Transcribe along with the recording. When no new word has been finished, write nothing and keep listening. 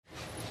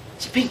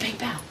Bing, bang,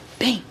 bow.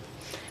 Bing.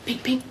 Bing,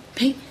 bing,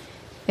 bing.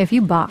 If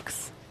you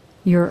box,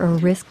 you're a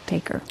risk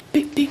taker.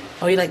 Bing, bing.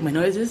 Oh, you like my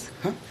noises?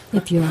 Huh?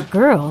 If you're a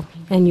girl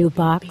and you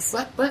box,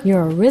 What?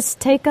 you're a risk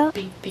taker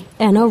Bing, bing.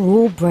 and a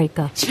rule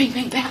breaker. Bing,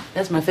 bang, bow.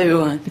 That's my favorite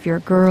one. If you're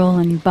a girl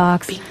and you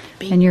box, Bing,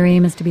 bing. and your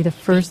aim is to be the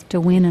first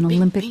to win an Bing,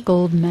 Olympic bing.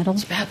 gold medal,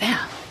 Bow,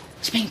 bow.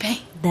 Bing, bang.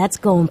 That's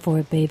going for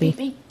it, baby.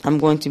 Bing, bing. I'm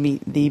going to be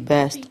the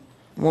best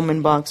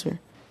woman boxer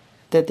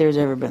that there's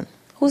ever been.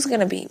 Who's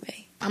gonna beat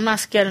me? I'm not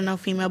scared of no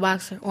female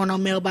boxer or no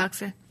male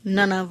boxer.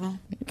 None of them.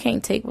 You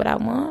can't take what I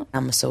want.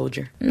 I'm a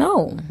soldier.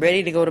 No.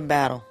 Ready to go to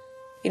battle.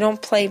 You don't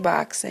play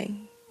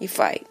boxing. You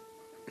fight.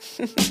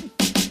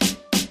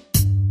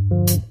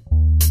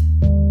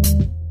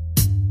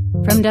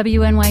 From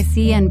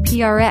WNYC and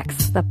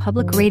PRX, the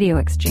Public Radio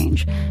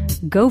Exchange,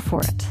 Go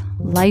For It,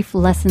 Life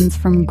Lessons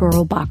from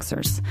Girl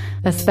Boxers,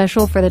 a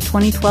special for the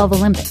 2012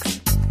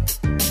 Olympics.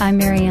 I'm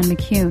Marianne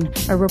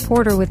McCune, a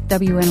reporter with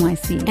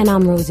WNYC. And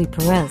I'm Rosie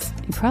Perez.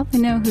 You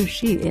probably know who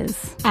she is.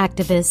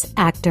 Activist,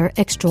 actor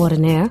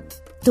extraordinaire.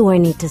 Do I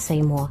need to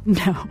say more?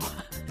 No.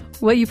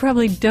 What you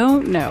probably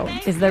don't know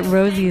is that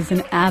Rosie is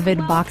an avid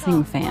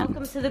boxing fan.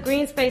 Welcome to the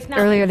green space now.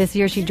 Earlier this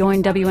year, she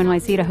joined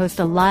WNYC to host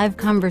a live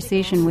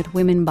conversation with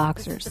women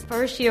boxers.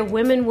 First year,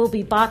 women will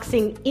be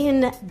boxing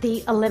in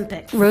the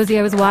Olympics. Rosie,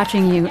 I was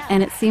watching you,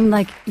 and it seemed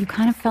like you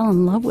kind of fell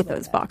in love with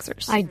those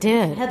boxers. I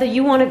did. Heather,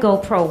 you want to go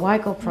pro. Why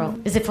go pro?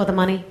 Is it for the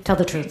money? Tell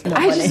the truth.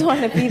 I just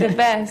want to be the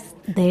best.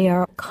 They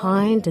are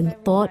kind and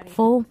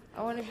thoughtful,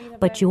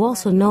 but you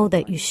also know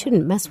that you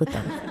shouldn't mess with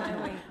them.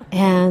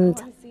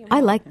 And I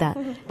like that.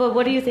 But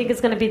what do you think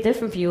is going to be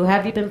different for you?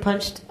 Have you been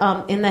punched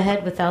in the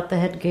head without the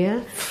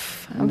headgear?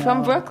 I'm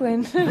from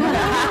Brooklyn.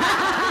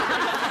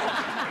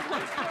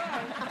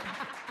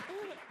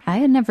 I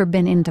had never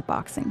been into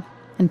boxing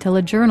until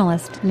a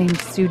journalist named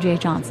Sue J.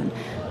 Johnson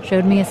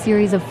showed me a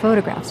series of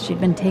photographs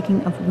she'd been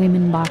taking of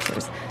women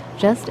boxers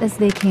just as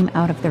they came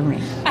out of the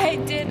ring. I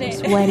did it.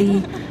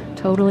 Sweaty,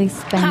 totally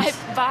spent.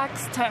 I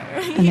boxed her.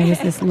 And there was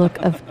this look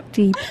of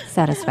deep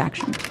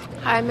satisfaction.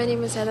 Hi, my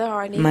name is Heather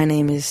Hardy. My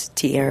name is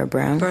Tiara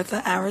Brown.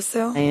 Bertha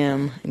Arisil. I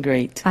am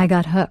great. I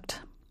got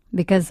hooked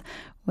because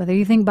whether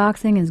you think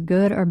boxing is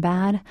good or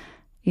bad,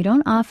 you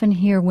don't often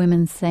hear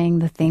women saying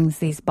the things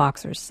these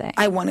boxers say.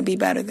 I want to be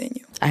better than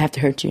you. I have to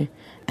hurt you.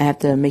 I have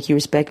to make you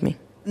respect me.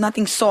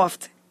 Nothing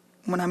soft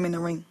when I'm in the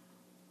ring.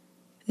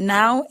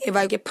 Now, if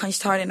I get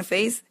punched hard in the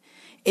face,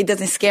 it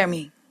doesn't scare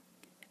me.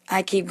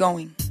 I keep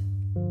going.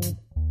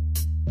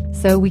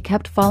 So we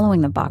kept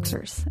following the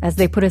boxers as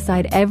they put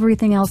aside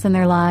everything else in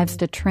their lives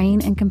to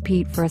train and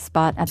compete for a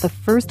spot at the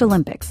first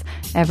Olympics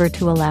ever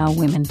to allow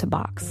women to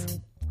box.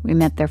 We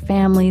met their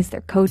families,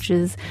 their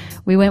coaches.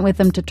 We went with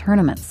them to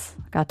tournaments,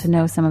 got to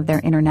know some of their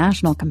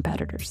international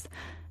competitors.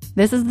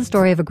 This is the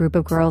story of a group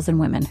of girls and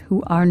women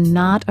who are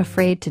not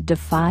afraid to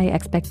defy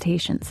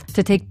expectations,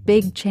 to take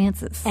big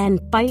chances. And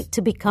fight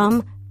to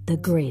become the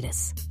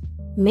greatest.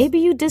 Maybe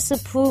you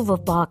disapprove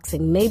of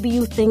boxing. Maybe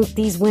you think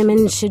these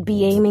women should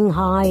be aiming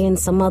high in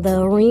some other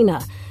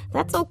arena.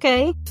 That's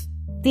okay.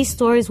 These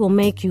stories will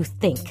make you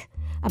think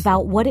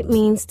about what it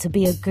means to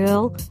be a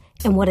girl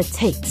and what it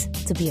takes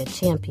to be a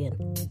champion.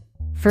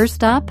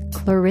 First up,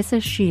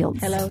 Clarissa Shields.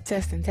 Hello,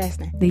 testing.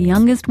 The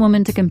youngest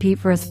woman to compete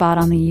for a spot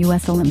on the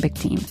U.S. Olympic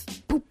team.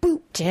 Boop,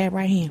 boop, jab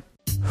right here.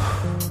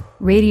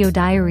 Radio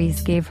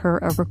Diaries gave her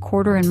a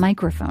recorder and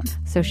microphone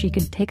so she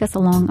could take us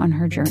along on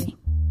her journey.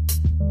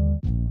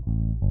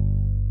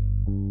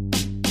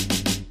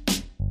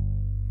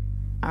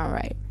 All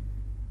right.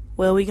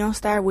 Well, we're going to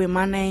start with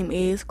my name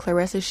is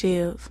Clarissa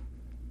Shields.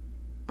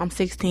 I'm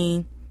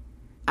 16.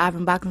 I've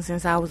been boxing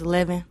since I was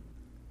 11.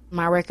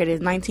 My record is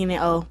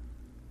 19-0.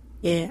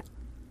 Yeah,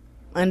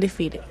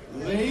 undefeated.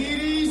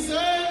 Ladies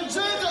and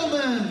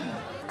gentlemen,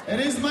 it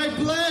is my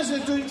pleasure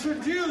to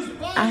introduce...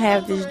 I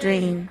have this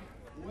dream.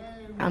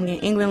 I'm in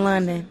England,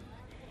 London,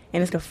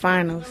 and it's the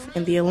finals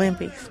in the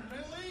Olympics.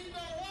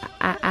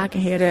 I can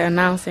hear the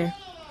announcer.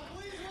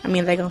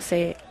 They're going to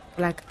say it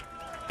like...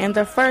 And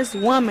the first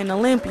woman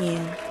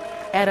Olympian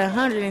at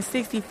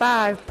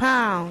 165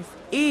 pounds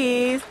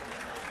is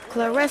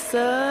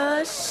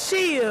Clarissa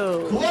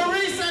Shields.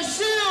 Clarissa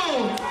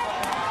Shields!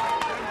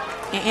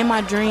 And in my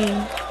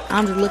dream,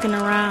 I'm just looking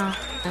around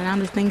and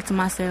I'm just thinking to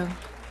myself,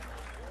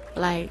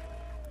 like,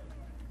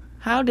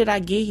 how did I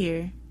get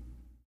here?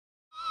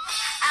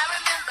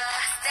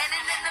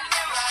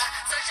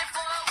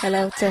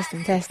 Hello,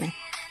 testing.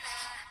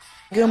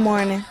 Good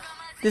morning.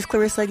 This is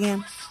Clarissa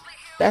again.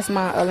 That's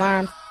my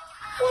alarm.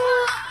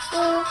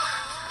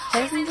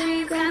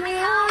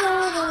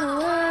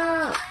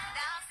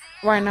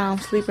 Right now I'm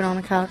sleeping on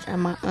the couch at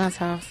my aunt's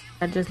house.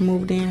 I just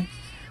moved in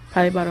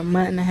probably about a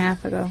month and a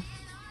half ago.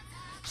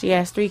 She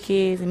has 3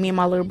 kids and me and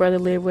my little brother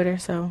live with her,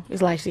 so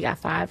it's like she got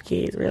 5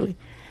 kids really.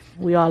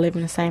 We all live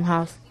in the same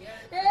house.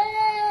 Come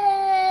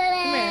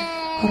here.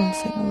 Hold on a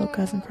second, my little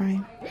cousin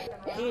crying.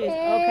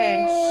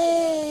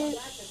 Okay.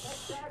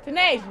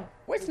 Tanasia,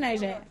 where's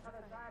Tanasia at?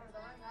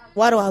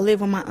 Why do I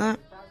live with my aunt?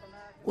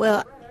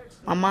 Well,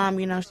 my mom,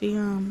 she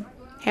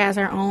has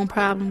her own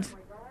problems,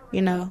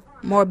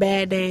 more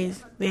bad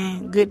days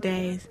than good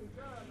days.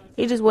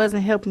 It just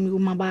wasn't helping me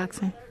with my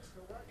boxing.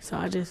 So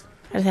I just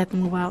had to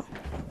move out.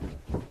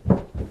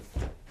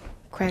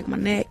 Crack my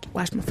neck,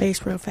 wash my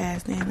face real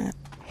fast, then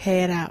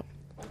head out.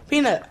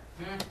 Peanut.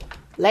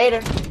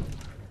 Later.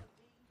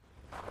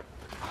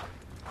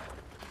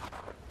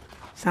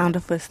 Sound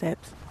of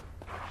footsteps.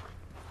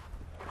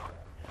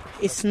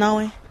 It's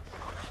snowing.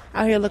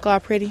 Out here look all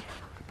pretty.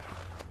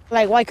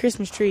 Like white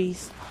Christmas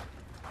trees.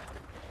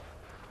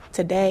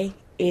 Today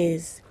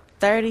is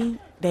 30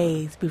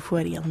 days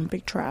before the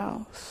Olympic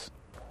trials.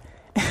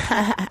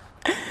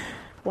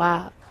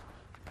 Wow.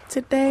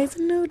 Today's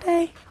a new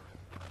day,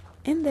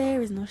 and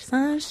there is no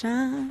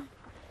sunshine.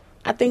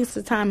 I think it's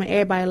the time in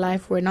everybody's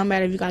life where no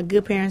matter if you got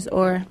good parents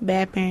or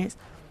bad parents,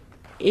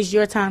 it's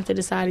your time to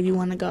decide if you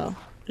want to go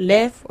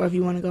left or if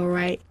you want to go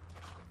right.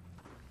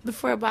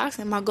 Before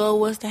boxing, my goal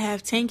was to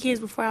have 10 kids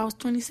before I was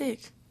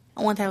 26.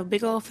 I wanted to have a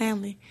big old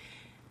family,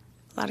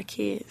 a lot of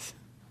kids.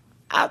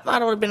 I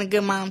thought I would have been a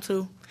good mom,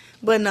 too.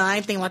 But no, I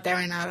ain't thinking about that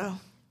right now,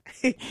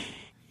 though.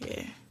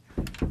 Yeah.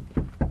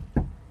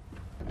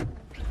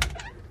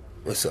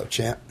 What's up,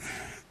 champ?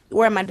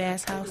 We're at my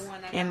dad's house,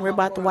 and we're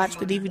about to watch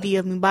the DVD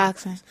of me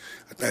boxing.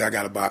 I think I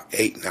got about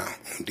 8 now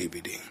on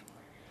DVD.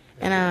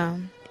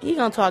 And, he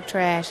gonna talk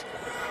trash.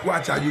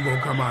 Watch how you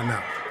gonna come out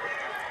now.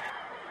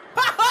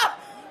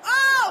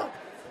 Oh!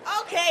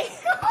 Okay.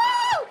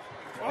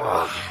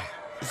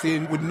 See,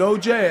 with no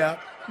jab,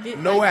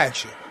 no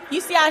action. You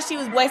see how she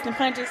was wasting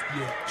punches?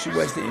 Yeah, she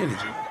wasted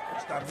energy.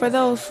 For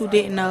those who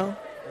didn't know,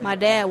 my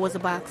dad was a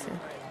boxer.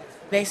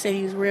 They said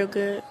he was real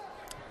good.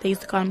 They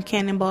used to call him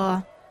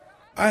Cannonball.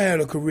 I had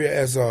a career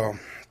as an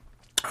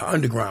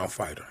underground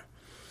fighter.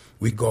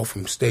 We go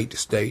from state to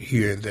state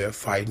here and there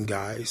fighting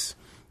guys.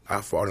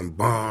 I fought in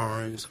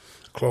barns,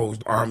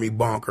 closed army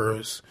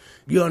bunkers.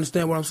 You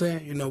understand what I'm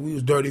saying? You know, we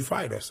was dirty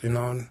fighters, you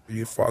know.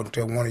 You fought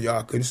until one of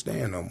y'all couldn't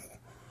stand no more.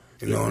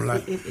 You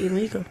know, It's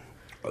illegal.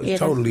 It's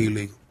totally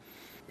illegal.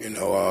 You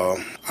know,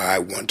 I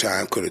one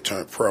time could have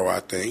turned pro,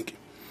 I think,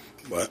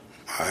 but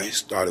I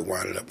started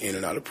winding up in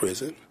and out of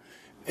prison.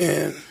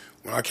 And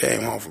when I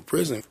came home from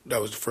prison,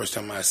 that was the first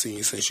time I seen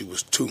you since you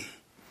was 2.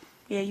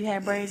 Yeah, you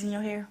had braids in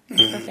your hair.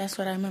 Mm-hmm. That's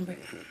what I remember.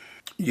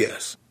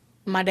 Yes.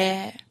 My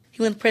dad,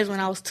 he went to prison when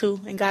I was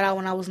 2 and got out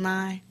when I was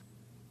 9.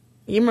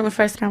 You remember the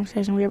first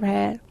conversation we ever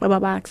had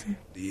about boxing?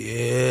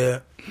 Yeah.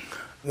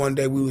 One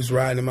day we was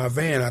riding in my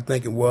van, I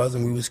think it was,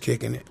 and we was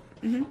kicking it.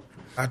 Mm-hmm.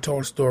 I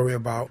told a story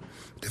about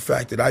the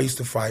fact that I used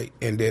to fight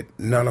and that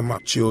none of my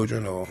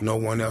children or no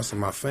one else in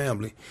my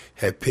family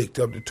had picked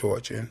up the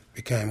torch and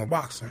became a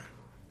boxer.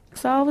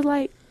 So I was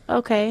like,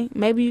 okay,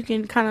 maybe you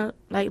can kind of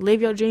like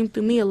live your dream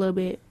through me a little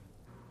bit.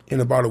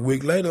 And about a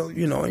week later,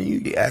 you know,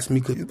 you asked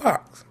me could you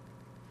box.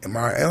 And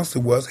my answer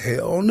was,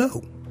 hell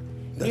no.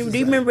 Do you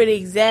remember the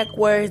exact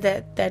words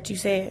that you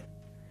said?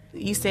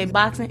 You said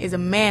boxing is a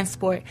man's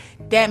sport.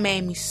 That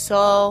made me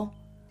so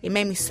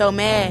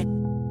mad.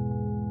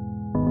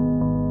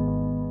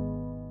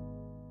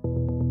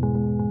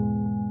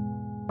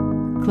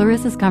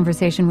 Clarissa's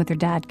conversation with her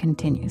dad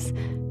continues,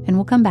 and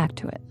we'll come back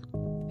to it.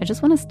 I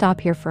just want to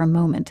stop here for a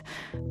moment,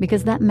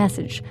 because that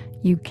message,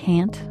 you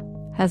can't,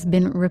 has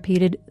been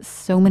repeated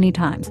so many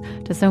times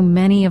to so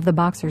many of the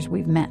boxers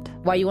we've met.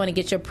 Why you want to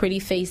get your pretty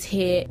face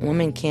hit?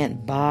 Women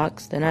can't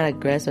box. They're not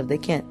aggressive. They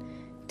can't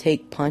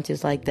take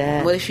punches like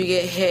that. What if you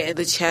get hit in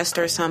the chest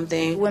or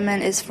something?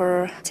 Women is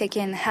for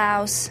taking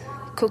house,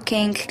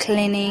 cooking,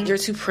 cleaning. You're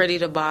too pretty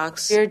to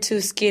box. You're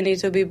too skinny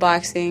to be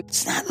boxing.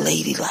 It's not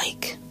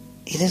ladylike.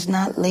 It is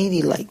not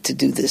ladylike to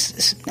do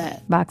this and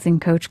that. Boxing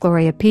coach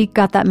Gloria Peak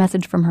got that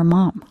message from her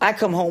mom. I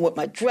come home with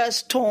my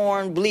dress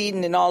torn,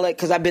 bleeding and all that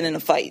because I've been in a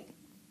fight.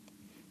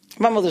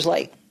 My mother's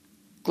like,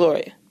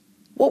 Gloria,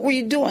 what were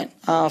you doing?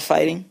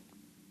 Fighting.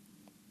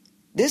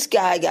 This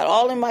guy got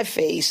all in my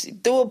face, he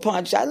threw a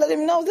punch. I let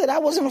him know that I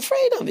wasn't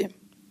afraid of him.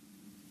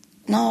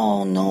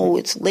 No,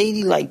 it's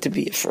ladylike to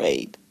be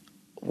afraid.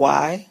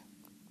 Why?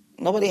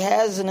 Nobody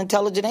has an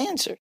intelligent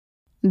answer.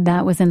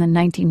 That was in the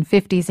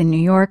 1950s in New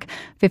York.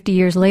 50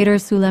 years later,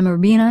 Sulem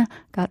Urbina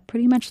got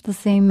pretty much the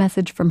same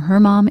message from her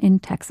mom in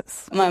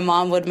Texas. My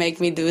mom would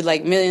make me do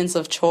like millions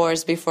of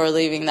chores before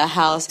leaving the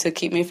house to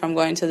keep me from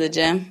going to the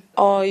gym.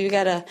 Oh, you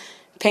gotta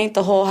paint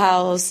the whole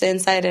house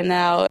inside and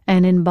out.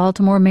 And in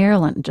Baltimore,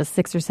 Maryland, just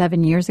 6 or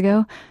 7 years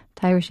ago,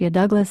 Tyreshia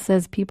Douglas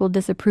says people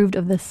disapproved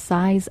of the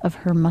size of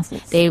her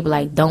muscles. They were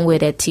like, don't wear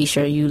that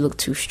t-shirt, you look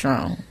too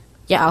strong.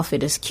 Your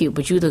outfit is cute,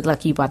 but you look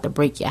like you about to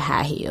break your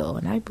high heel.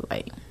 And I'd be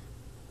like,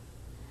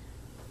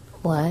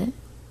 what?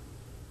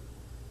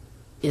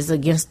 It's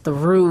against the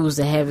rules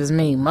to have as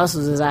many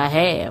muscles as I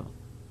have.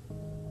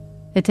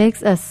 It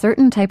takes a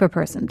certain type of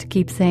person to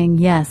keep saying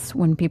yes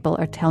when people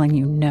are telling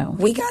you no.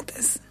 We got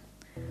this.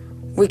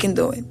 We can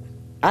do it.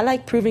 I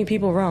like proving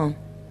people wrong.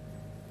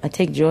 I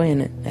take joy in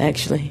it,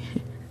 actually.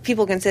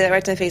 People can say that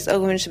right to my face, oh,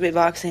 women should be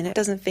boxing. It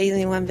doesn't faze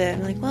me one bit.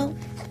 I'm like, well,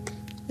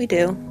 we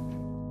do.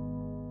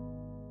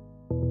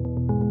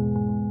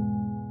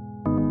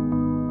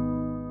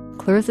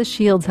 Clarissa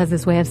Shields has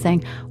this way of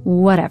saying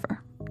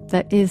whatever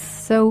that is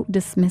so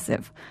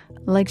dismissive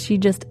like she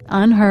just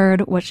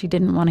unheard what she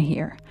didn't want to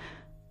hear.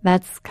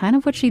 That's kind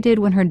of what she did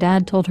when her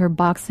dad told her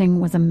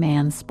boxing was a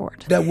man's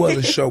sport. That was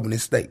a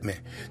chauvinist statement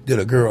that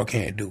a girl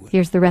can't do it.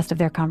 Here's the rest of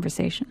their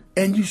conversation.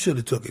 And you should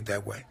have took it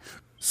that way.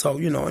 So,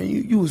 and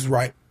you was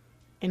right.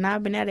 And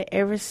I've been at it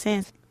ever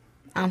since.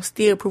 I'm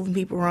still proving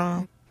people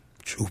wrong.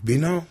 Truth be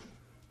known,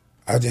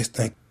 I just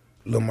think,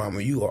 little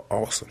mama, you are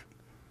awesome.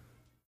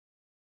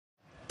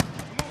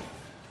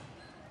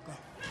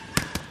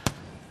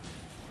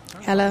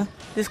 Hello,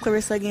 this is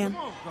Clarissa again.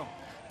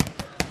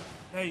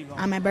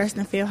 I'm at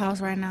Burston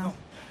Fieldhouse right now.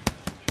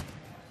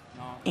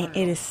 And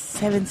it is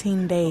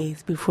 17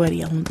 days before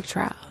the Olympic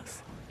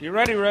trials. You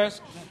ready,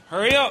 Russ?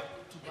 Hurry up.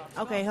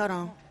 Okay, hold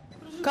on.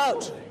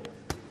 Coach,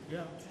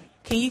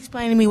 can you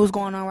explain to me what's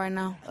going on right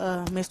now,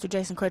 Mr.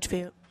 Jason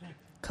Crutchfield?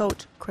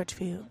 Coach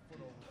Crutchfield.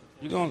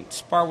 You're going to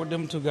spar with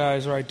them two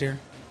guys right there.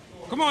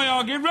 Come on,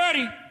 y'all, get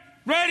ready.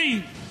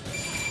 Ready.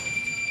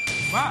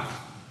 Wow.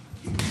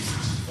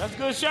 That's a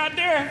good shot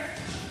there.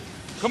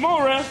 Come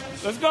on,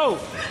 Russ. Let's go.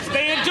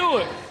 Stay into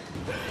it.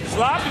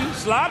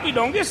 Sloppy.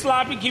 Don't get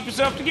sloppy. Keep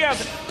yourself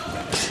together.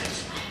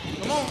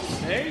 Come on.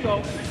 There you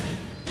go.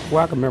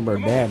 Well, I can remember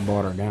her dad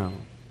brought her down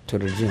to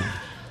the gym.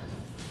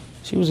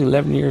 She was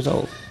 11 years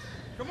old.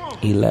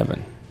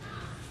 11.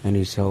 And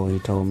he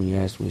told me, he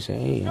asked me, he said,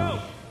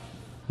 hey,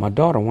 my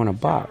daughter want to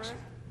box.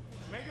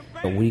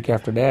 A week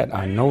after that,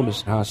 I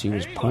noticed how she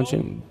was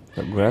punching,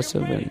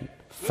 aggressive and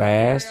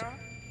fast,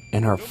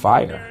 and her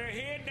fire,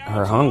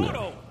 her hunger.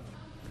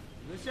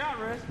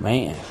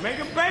 Man. Make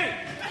him pay.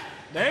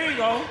 There you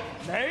go.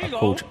 A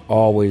coach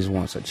always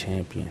wants a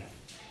champion.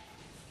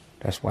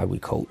 That's why we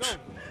coach.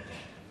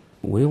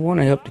 We want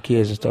to help the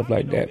kids and stuff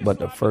like that, but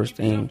the first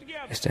thing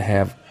is to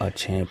have a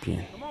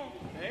champion.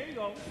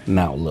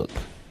 Now look,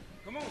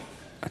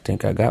 I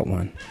think I got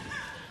one.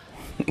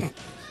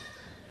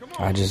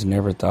 I just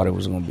never thought it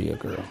was going to be a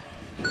girl.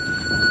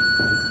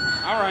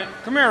 All right,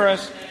 come here,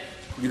 Russ.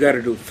 You got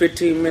to do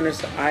 15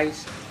 minutes of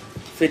ice,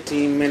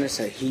 15 minutes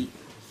of heat.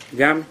 You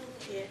got me?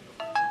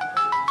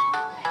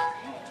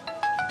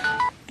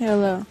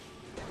 Hello.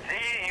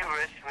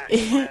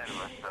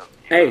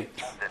 Hey,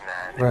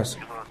 Russ,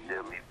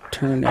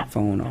 turn that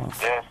phone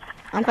off.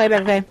 I'm calling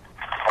back, okay?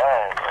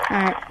 All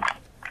right.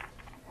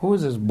 Who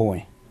is this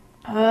boy?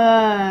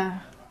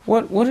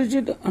 What did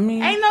you do? I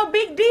mean... Ain't no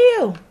big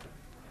deal.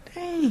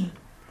 Dang.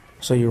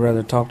 So you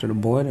rather talk to the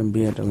boy than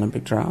be at the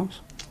Olympic trials?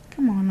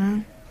 Come on now.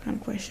 What kind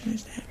of question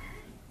is that?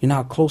 You know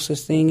how close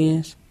this thing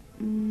is?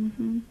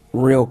 Mm-hmm.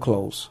 Real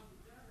close.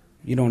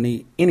 You don't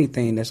need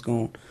anything that's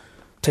going to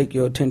take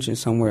your attention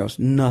somewhere else.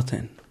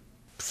 Nothing.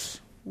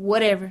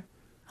 Whatever.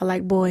 I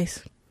like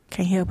boys.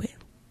 Can't help it.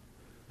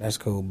 That's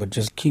cool, but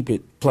just keep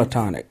it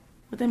platonic.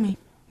 What that mean?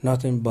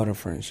 Nothing but a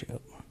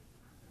friendship.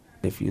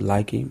 If you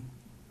like him,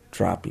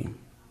 drop him.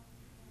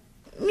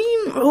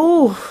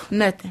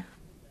 Nothing.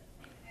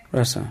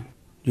 Listen,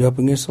 you're up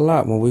against a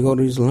lot. When we go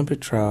to these Olympic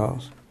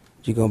trials,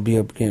 you're going to be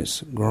up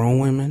against grown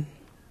women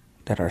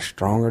that are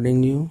stronger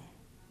than you.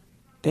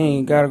 They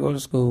ain't got to go to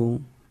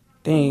school.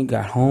 They ain't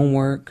got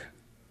homework.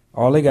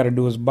 All they got to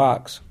do is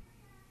box.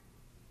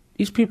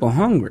 These people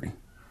hungry.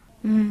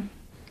 It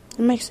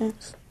makes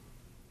sense.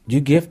 You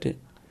gifted.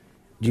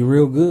 You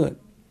real good.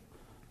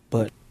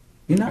 But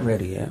you're not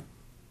ready yet.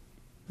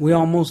 We're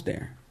almost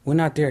there. We're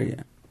not there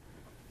yet.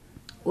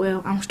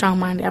 Well, I'm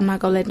strong-minded. I'm not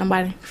going to let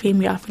nobody feed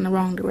me off in the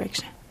wrong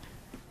direction.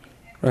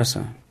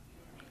 Listen,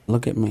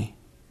 look at me.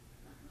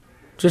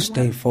 Just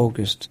stay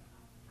focused.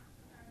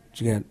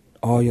 You got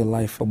all your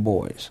life for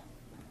boys.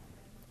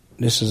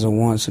 This is a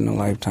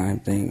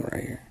once-in-a-lifetime thing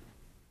right here.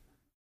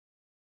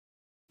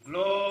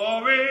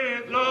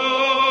 Glory,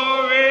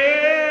 glory,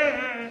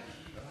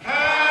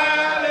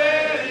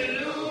 hallelujah.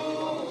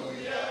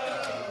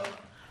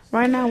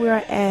 Right now we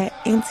are at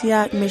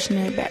Antioch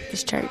Missionary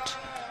Baptist Church.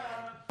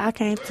 I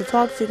came to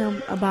talk to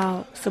them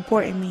about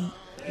supporting me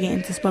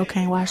getting to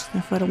Spokane,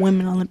 Washington for the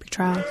Women Olympic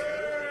Trials.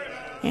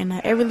 And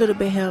every little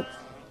bit helps.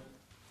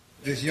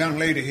 This young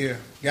lady here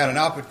got an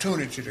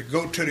opportunity to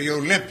go to the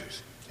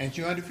Olympics. Ain't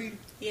you undefeated?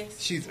 Yes.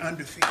 She's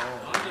undefeated.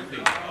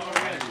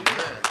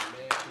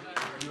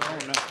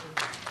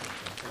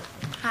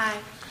 Hi.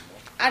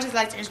 I just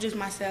like to introduce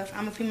myself.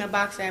 I'm a female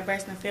boxer at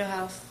Burston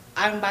Fieldhouse.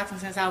 I've been boxing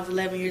since I was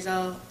 11 years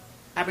old.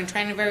 I've been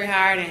training very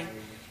hard,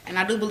 and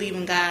I do believe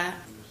in God.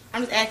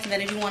 I'm just asking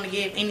that if you want to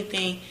give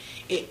anything,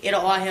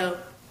 it'll all help.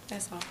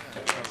 That's all.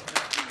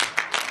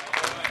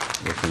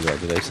 Well,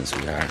 congratulations,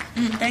 sweetheart.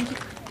 Thank you.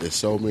 There's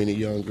so many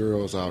young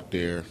girls out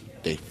there,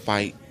 they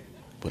fight,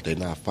 but they're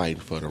not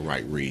fighting for the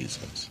right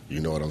reasons. You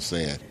know what I'm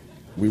saying?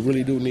 We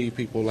really do need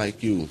people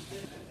like you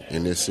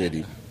in this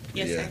city.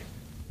 Yes, sir.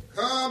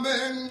 Come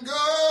and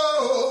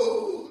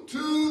go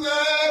to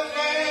that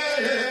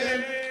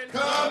land.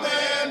 Come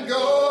and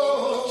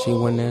go. See,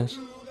 when this,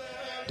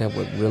 that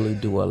would really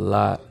do a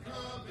lot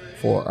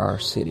for our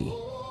city.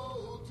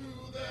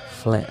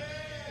 Flint,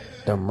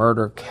 the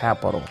murder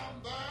capital,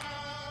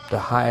 the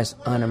highest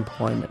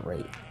unemployment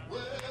rate.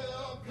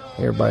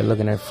 Everybody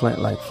looking at Flint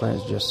like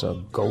Flint's just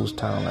a ghost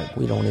town, like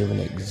we don't even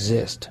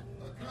exist,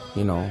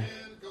 you know.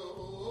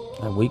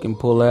 If we can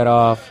pull that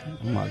off,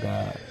 oh my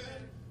God,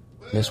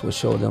 this will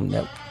show them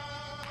that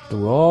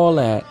through all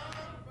that,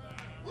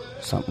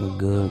 something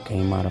good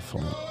came out of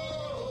Flint.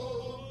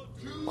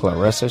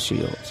 Claressa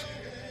Shields.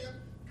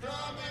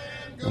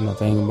 And the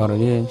thing about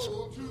it is,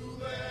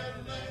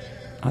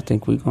 I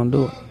think we're going to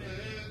do it.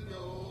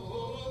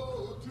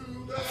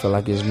 I feel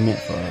like it's meant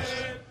for us.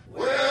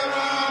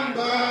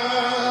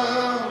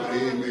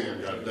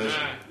 Amen. God bless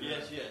you.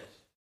 Yes, yes.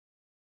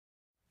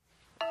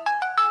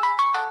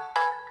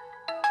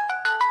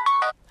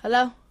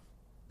 Hello?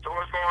 So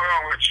what's going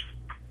on with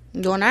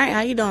you? Doing all right.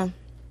 How you doing?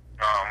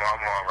 I'm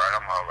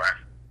all right.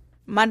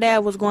 My dad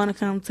was going to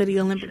come to the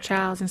Olympic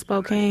trials in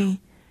Spokane.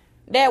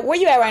 Dad, where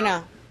you at right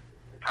now?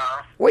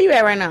 Huh? Where you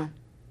at right now?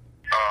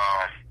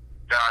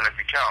 Down at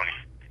the county.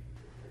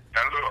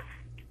 Now look.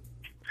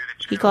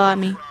 He called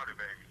me,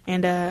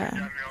 and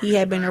he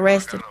had been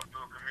arrested.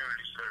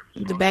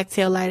 The back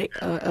tail light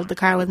of the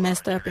car was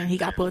messed up, and he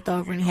got pulled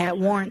over, and he had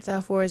warrants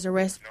out for his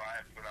arrest.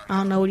 I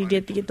don't know what he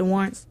did to get the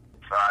warrants.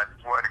 So I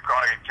just wanted to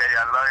call you and tell you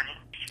I love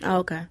you. Oh,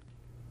 okay.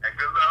 And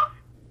good luck.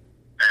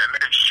 And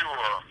make sure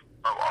of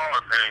all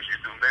the things you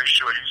do, make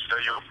sure you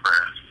say your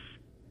prayers.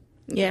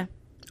 Yeah.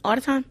 All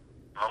the time?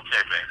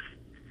 Okay,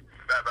 baby.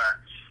 Bye-bye.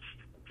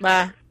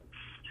 Bye.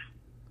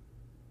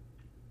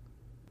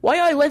 Why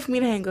you always wait for me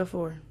to hang up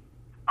for?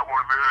 I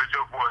want to heard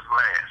your voice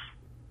last.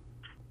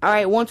 All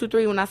right, 1, 2,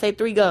 3. When I say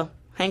 3, go.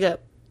 Hang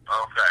up.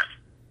 Okay.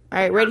 All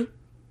right, ready?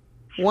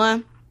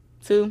 1,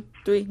 2,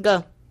 3,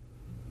 go.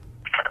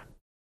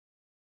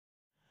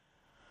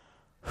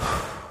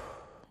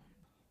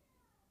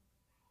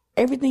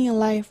 Everything in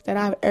life that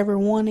I've ever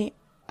wanted,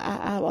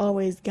 I've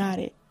always got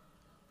it.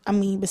 I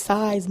mean,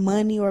 besides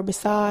money or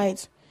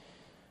besides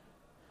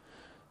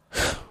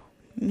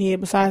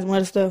some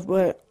other stuff,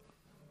 but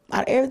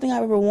out of everything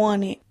I've ever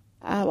wanted,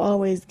 I've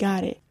always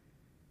got it.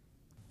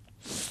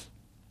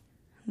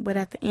 But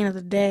at the end of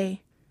the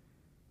day,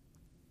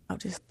 I'll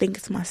just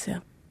think to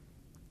myself,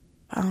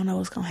 I don't know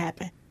what's going to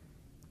happen.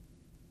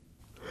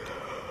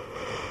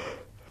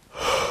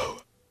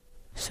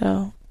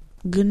 So,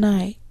 good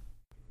night.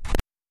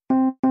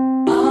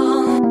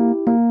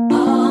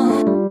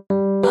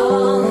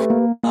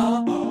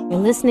 You're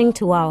listening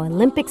to our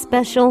Olympic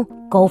special,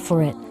 Go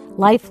For It.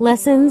 Life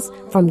lessons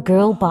from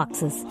girl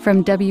boxers.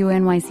 From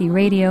WNYC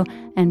Radio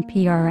and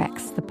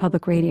PRX, the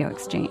Public Radio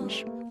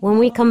Exchange. When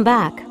we come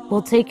back,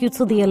 we'll take you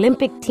to the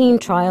Olympic team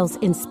trials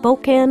in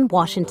Spokane,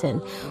 Washington,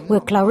 where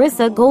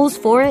Claressa goes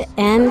for it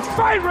and...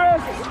 Fight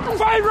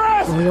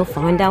rest! We'll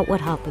find out what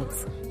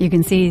happens. You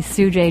can see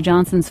Sue J.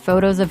 Johnson's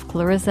photos of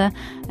Claressa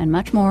and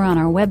much more on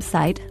our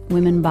website,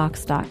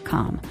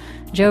 womenbox.com.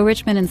 Joe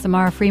Richmond and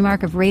Samara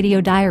Freemark of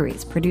Radio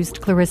Diaries produced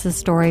Claressa's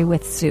story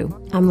with Sue.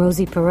 I'm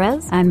Rosie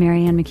Perez. I'm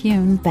Marianne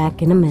McCune.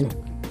 Back in a minute.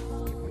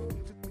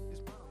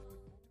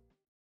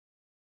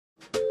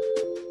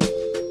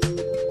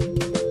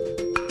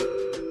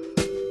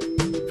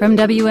 From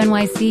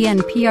WNYC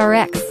and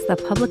PRX, the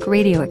Public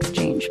Radio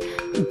Exchange.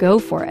 Go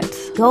for it.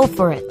 Go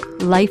for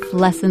it. Life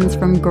lessons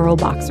from girl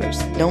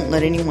boxers. Don't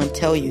let anyone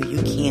tell you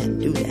you can't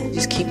do that.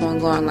 Just keep on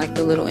going like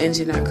the little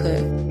engine I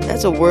could.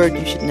 That's a word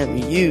you should never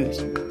use.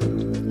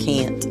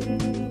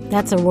 Can't.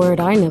 That's a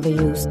word I never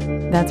used.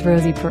 That's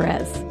Rosie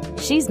Perez.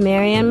 She's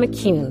Marianne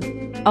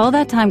McCune. All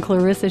that time,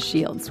 Claressa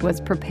Shields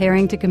was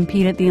preparing to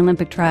compete at the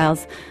Olympic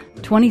trials.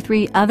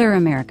 23 other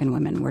American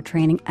women were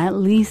training at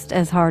least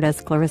as hard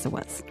as Claressa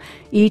was.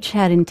 Each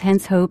had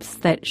intense hopes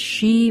that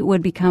she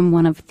would become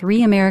one of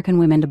 3 American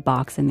women to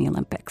box in the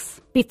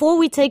Olympics. Before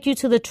we take you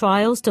to the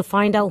trials to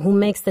find out who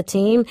makes the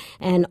team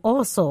and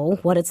also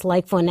what it's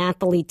like for an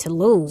athlete to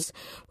lose,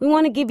 we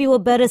want to give you a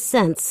better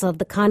sense of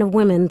the kind of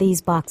women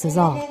these boxers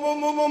are. Ready,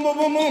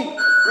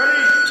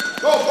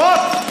 go,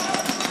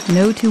 box!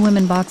 No 2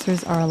 women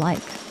boxers are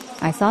alike.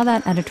 I saw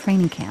that at a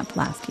training camp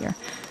last year.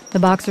 The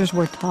boxers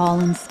were tall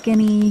and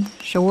skinny,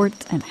 short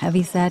and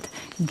heavyset,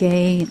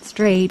 gay and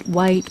straight,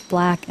 white,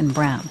 black, and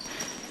brown.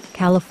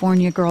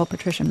 California girl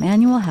Patricia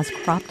Manuel has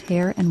cropped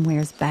hair and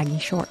wears baggy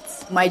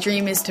shorts. My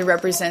dream is to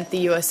represent the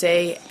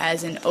USA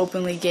as an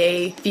openly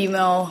gay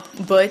female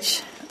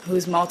butch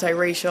who's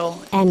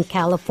multiracial. And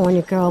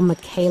California girl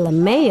Michaela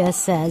Mayer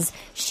says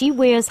she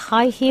wears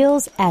high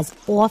heels as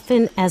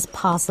often as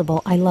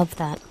possible. I love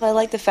that. I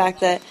like the fact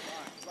that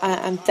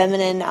I'm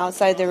feminine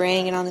outside the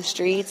ring and on the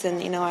streets,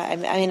 and, I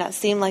may not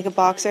seem like a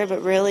boxer,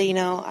 but really,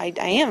 I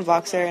am a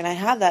boxer, and I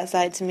have that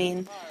side to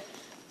me,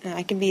 and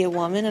I can be a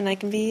woman, and I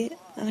can be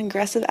an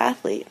aggressive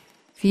athlete.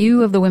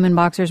 Few of the women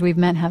boxers we've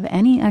met have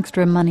any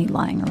extra money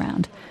lying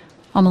around.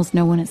 Almost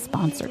no one is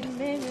sponsored.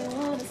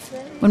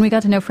 When we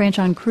got to know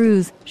Franchon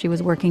Cruz, she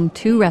was working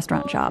 2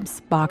 restaurant jobs,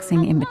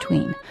 boxing in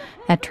between.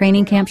 At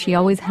training camp, she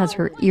always has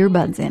her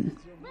earbuds in.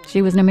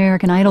 She was an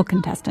American Idol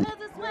contestant.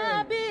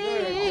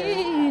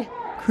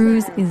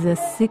 Cruz is a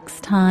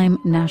 6-time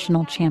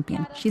national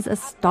champion. She's a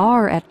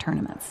star at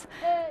tournaments.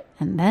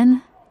 And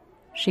then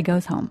she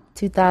goes home.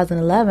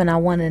 2011, I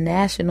won the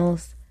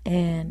nationals,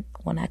 and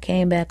when I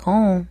came back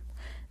home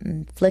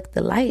and flicked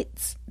the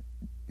lights,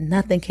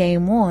 nothing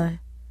came on.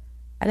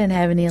 I didn't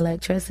have any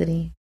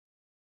electricity.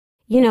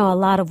 You know, a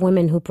lot of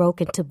women who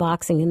broke into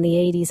boxing in the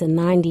 80s and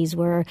 90s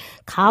were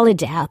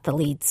college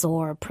athletes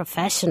or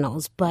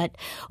professionals. But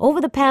over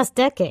the past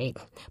decade,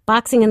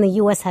 boxing in the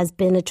U.S. has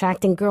been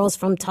attracting girls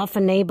from tougher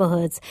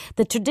neighborhoods.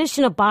 The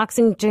tradition of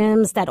boxing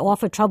gyms that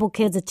offer troubled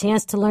kids a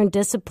chance to learn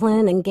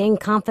discipline and gain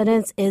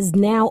confidence is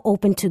now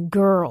open to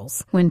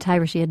girls. When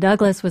Tyreshia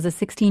Douglas was a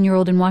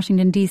 16-year-old in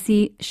Washington,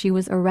 D.C., she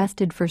was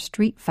arrested for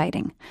street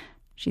fighting.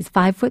 She's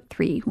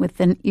 5'3" with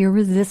an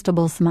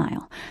irresistible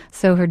smile,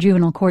 so her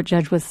juvenile court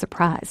judge was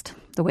surprised.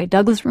 The way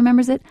Douglas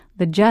remembers it,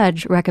 the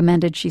judge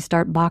recommended she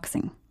start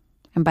boxing.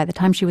 And by the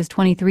time she was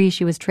 23,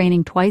 she was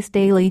training twice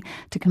daily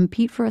to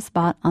compete for a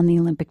spot on the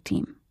Olympic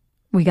team.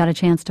 We got a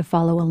chance to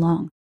follow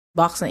along.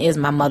 Boxing is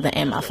my mother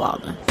and my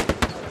father.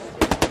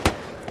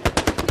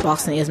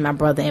 Boxing is my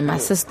brother and my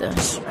sister.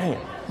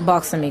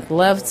 Boxing make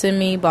love to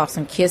me.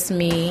 Boxing kiss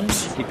me.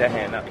 Keep that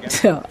hand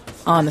up.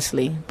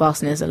 Honestly,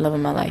 boxing is the love of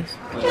my life.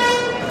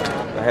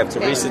 I have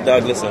Teresa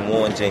Douglas and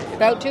Warren Jenkins.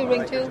 Bout 2,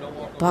 ring 2.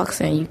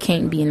 Boxing, you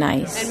can't be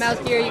nice. And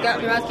mouth gear, you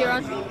got your mouth gear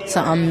on?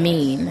 So I'm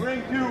mean.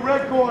 Ring 2,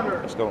 red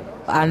corner. Let's go.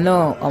 I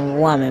know I'm a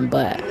woman,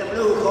 but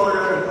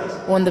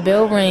when the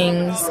bell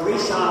rings,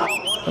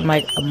 I'm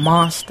like a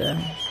monster.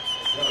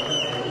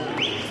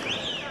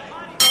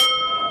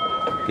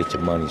 Get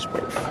your money's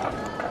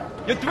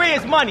worth. Your 3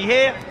 is money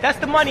here. That's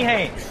the money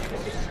hand.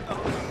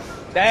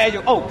 There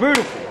you go. Oh,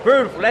 beautiful,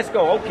 beautiful. Let's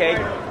go. Okay.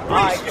 All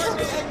right.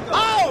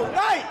 Oh,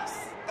 nice.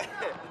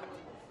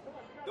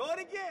 Do it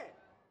again.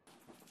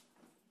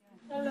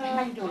 Hello.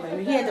 How you doing,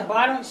 baby? Here at the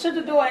bottom. Shut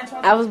the door,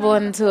 Antoine. I was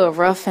born into a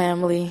rough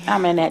family.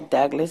 I'm Annette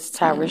Douglas,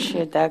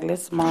 Tyreshia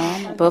Douglas,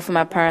 mom. Both of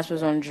my parents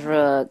was on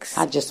drugs.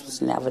 I just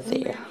was never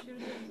there.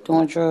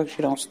 Doing drugs,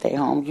 you don't stay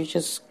home. You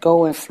just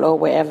go and flow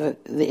wherever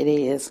it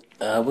is.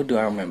 What do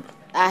I remember?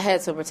 I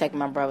had to protect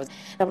my brothers.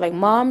 I'm like,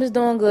 Mom is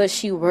doing good.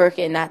 She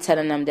working, not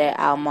telling them that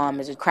our mom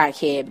is a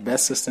crackhead.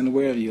 Best sister in the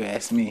world, you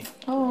ask me.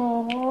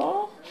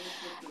 Aww.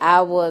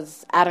 I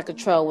was out of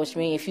control, which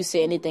means if you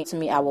say anything to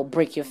me, I will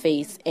break your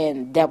face.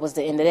 And that was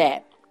the end of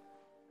that.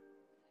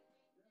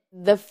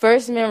 The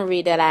first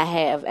memory that I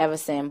have ever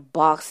seen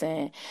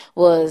boxing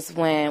was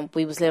when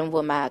we was living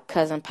with my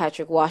cousin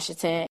Patrick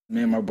Washington.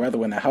 Me and my brother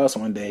went in the house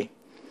one day.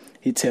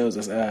 He tells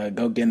us,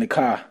 go get in the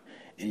car.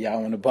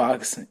 Y'all want to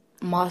box?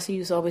 Marcy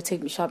used to always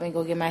take me shopping and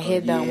go get my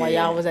head done while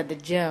y'all was at the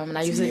gym, and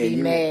I used to be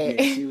mad.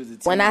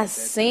 When I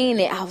seen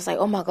it, I was like,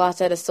 oh my gosh,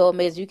 that is so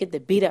amazing. You get to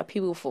beat up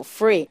people for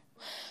free.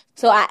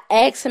 So I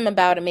asked him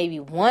about it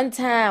maybe one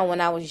time when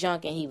I was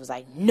young, and he was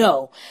like,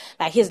 no.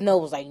 Like, his no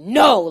was like,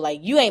 no, like,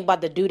 you ain't about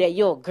to do that.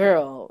 You're a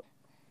girl.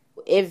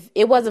 If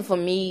it wasn't for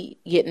me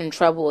getting in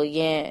trouble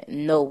again,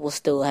 no will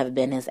still have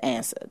been his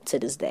answer to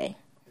this day.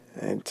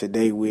 And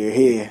today we're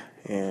here,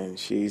 and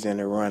she's in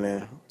the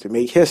running to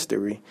make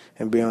history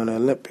and be on the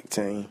Olympic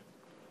team.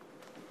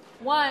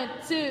 1,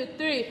 2,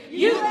 3.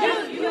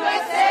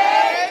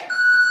 USA!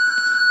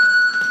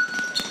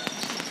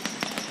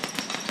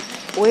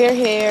 We're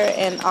here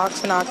in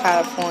Oxnard,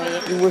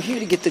 California. We're here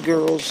to get the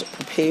girls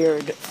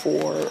prepared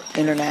for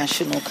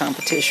international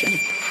competition.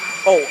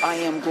 Oh, I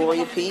am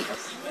Gloria Pete,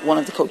 one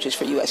of the coaches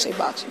for USA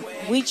Boxing.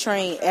 We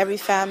train every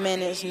 5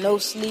 minutes, no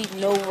sleep,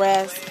 no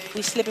rest.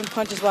 We slipping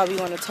punches while we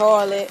on the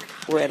toilet.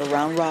 We're at a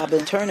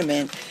round-robin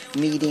tournament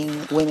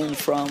meeting women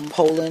from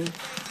Poland,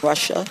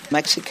 Russia,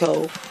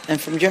 Mexico,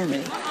 and from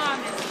Germany.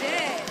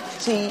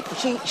 See,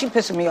 she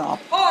pissing me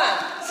off. Hold on,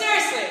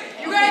 seriously,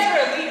 you guys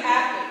are elite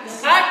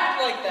athletes.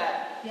 Act like that.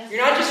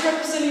 You're not just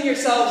representing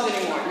yourselves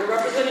anymore, you're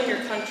representing your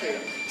country.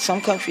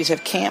 Some countries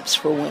have camps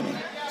for women.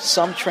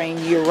 Some train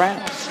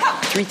year-round,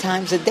 3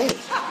 times a day.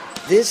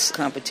 This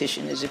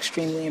competition is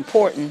extremely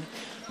important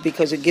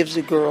because it gives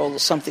the girl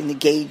something to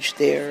gauge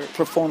their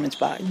performance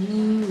by.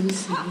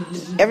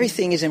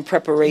 Everything is in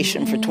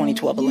preparation for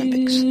 2012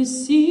 Olympics.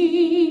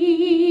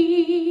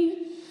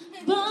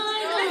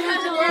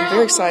 I'm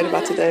very excited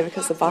about today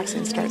because the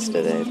boxing starts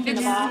today.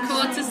 It's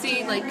cool to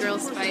see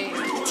girls fight.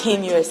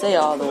 Team USA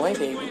all the way,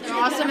 baby. They're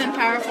awesome and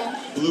powerful.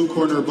 Blue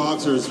corner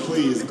boxers,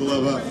 please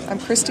glove up. I'm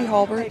Christy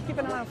Halbert.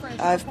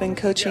 I've been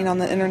coaching on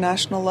the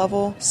international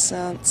level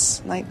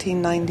since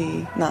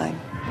 1999.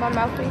 My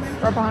mouthpiece,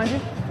 right behind you.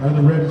 On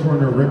the red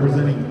corner,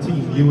 representing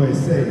Team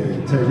USA,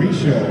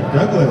 Tyreshia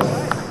Douglas.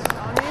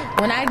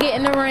 When I get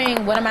in the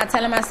ring, what am I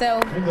telling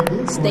myself?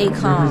 Stay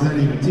calm.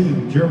 Representing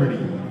Team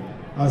Germany,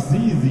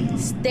 Azizi.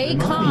 Stay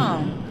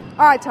calm.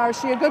 All right,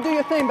 Tyreshia, go do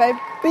your thing, babe.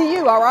 Be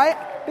you, all right?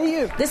 Be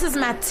you. This is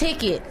my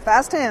ticket.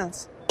 Fast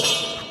hands.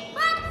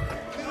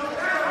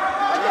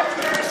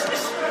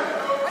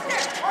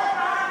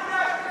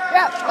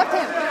 Yeah, left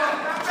hand.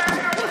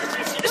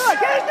 Do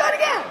it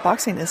again.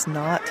 Boxing is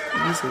not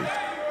easy.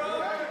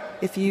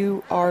 If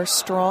you are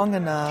strong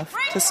enough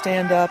to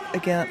stand up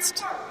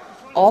against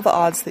all the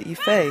odds that you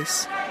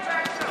face,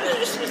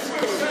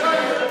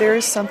 there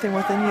is something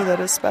within you that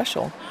is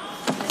special.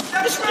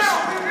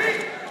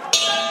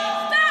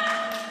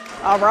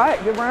 All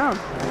right, good round.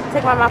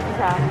 Take my mouthpiece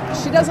out.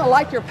 She doesn't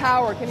like your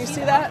power. Can you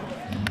see that?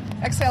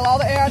 Exhale all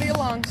the air out of your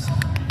lungs.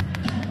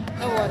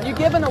 You're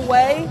giving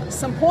away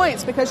some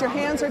points because your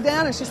hands are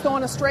down and she's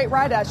throwing a straight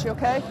right at you,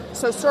 okay?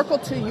 So circle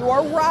to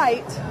your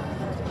right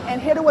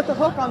and hit her with the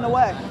hook on the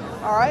way,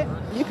 all right?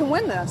 You can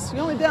win this.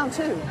 You're only down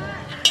 2. Circle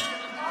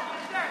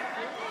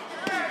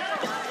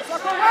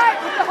right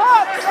with the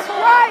hook. Circle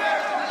right.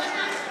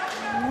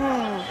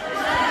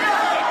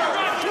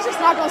 She's just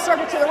not going to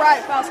circle to the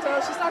right,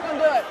 Fausto. She's not going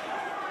to do it.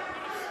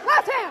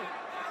 Left hand.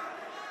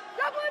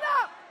 Double it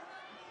up.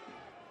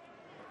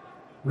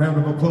 Round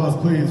of applause,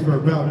 please, for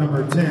bout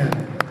number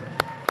 10.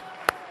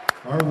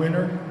 Our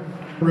winner,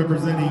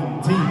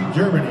 representing Team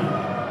Germany,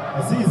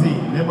 Azizi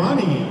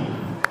Nemani.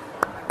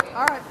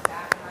 All right.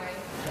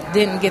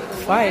 Didn't get the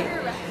fight.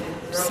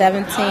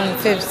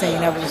 17-15,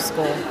 that was the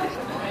score.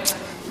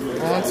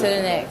 On to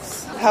the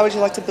next. How would you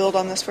like to build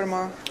on this for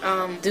tomorrow?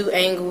 Do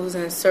angles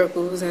and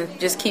circles and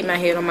just keep my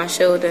head on my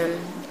shoulder and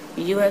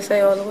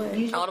USA all the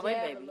way. All the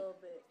way, baby.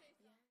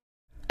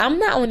 I'm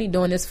not only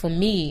doing this for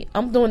me,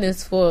 I'm doing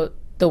this for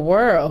the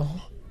world.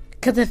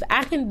 Because if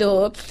I can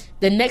do it,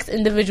 the next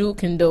individual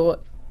can do it.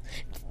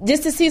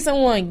 Just to see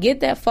someone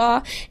get that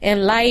far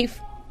in life,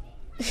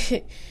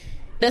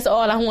 that's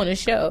all I want to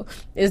show,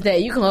 is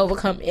that you can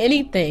overcome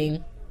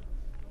anything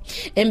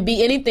and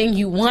be anything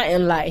you want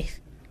in life.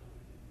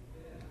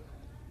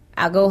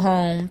 I go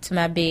home to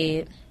my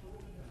bed.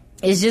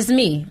 It's just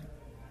me,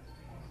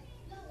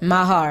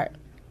 my heart,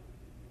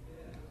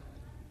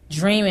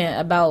 dreaming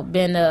about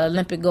being an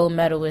Olympic gold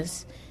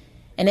medalist.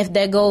 And if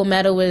that gold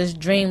medalist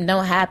dream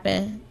don't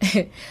happen,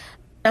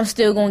 I'm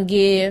still going to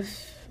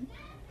give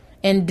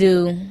and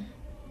do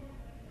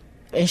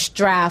and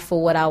strive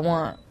for what I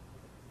want.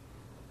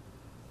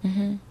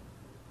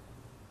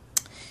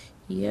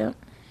 Yep.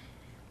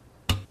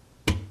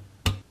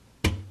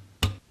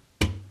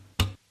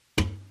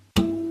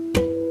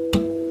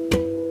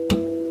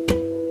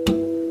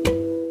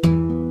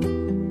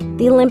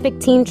 The Olympic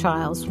team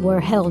trials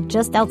were held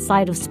just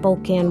outside of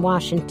Spokane,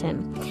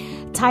 Washington.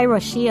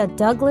 Tyra Shea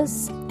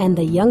Douglas and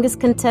the youngest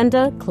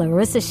contender,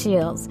 Clarissa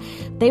Shields.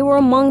 They were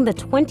among the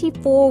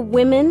 24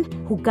 women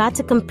who got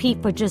to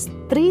compete for just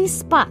 3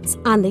 spots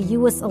on the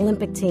U.S.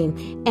 Olympic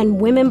team, and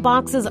women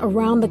boxers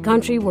around the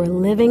country were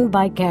living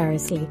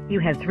vicariously. You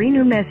have 3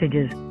 new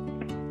messages.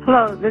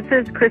 Hello, this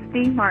is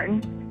Christy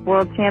Martin,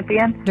 world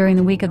champion. During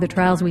the week of the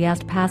trials, we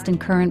asked past and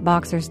current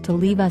boxers to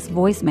leave us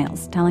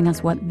voicemails telling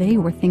us what they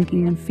were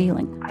thinking and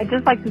feeling. I'd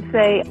just like to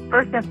say,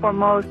 first and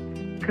foremost,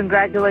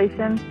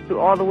 congratulations to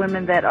all the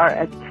women that are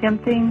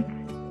attempting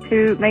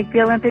to make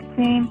the Olympic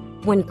team.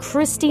 When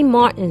Christy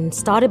Martin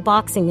started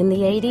boxing in the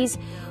 80s,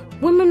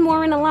 women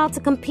weren't allowed to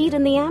compete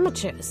in the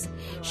amateurs.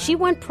 She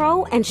went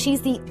pro, and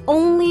she's the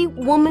only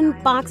woman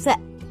boxer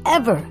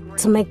ever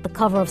to make the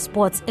cover of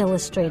Sports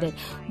Illustrated.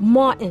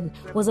 Martin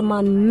was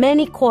among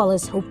many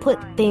callers who put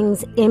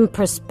things in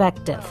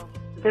perspective.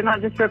 They're not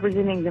just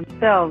representing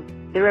themselves,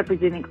 they're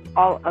representing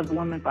all of the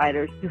women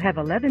fighters. You have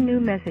 11 new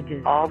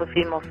messages. All the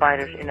female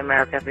fighters in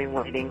America have been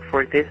waiting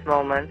for this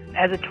moment.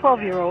 As a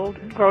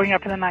 12-year-old growing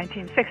up in the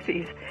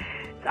 1960s,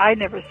 I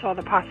never saw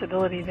the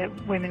possibility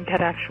that women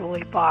could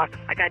actually box.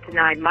 I got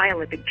denied my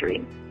Olympic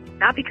dream.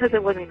 Not because I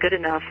wasn't good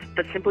enough,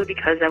 but simply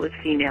because I was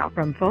female.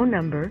 From phone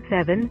number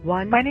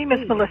 718. My name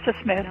is Melissa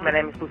Smith. My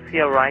name is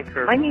Lucille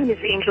Riker. My name is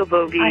Angel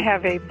Bovee. I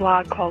have a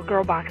blog called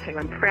Girl Boxing.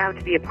 I'm proud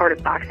to be a part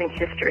of boxing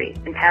history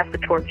and pass the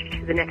torch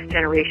to the next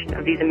generation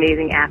of these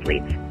amazing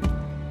athletes.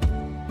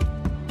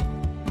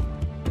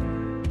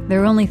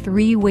 There are only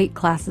 3 weight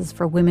classes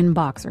for women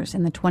boxers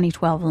in the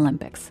 2012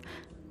 Olympics.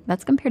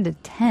 That's compared to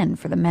 10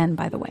 for the men,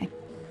 by the way.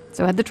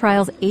 So at the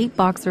trials, 8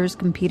 boxers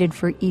competed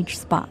for each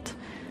spot.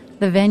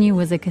 The venue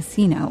was a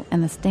casino,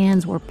 and the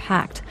stands were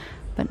packed,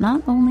 but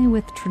not only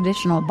with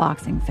traditional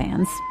boxing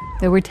fans.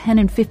 There were 10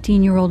 and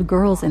 15-year-old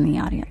girls in the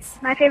audience.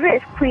 My favorite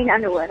is Queen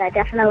Underwood. I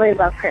definitely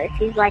love her.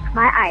 She's like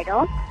my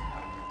idol.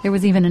 There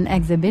was even an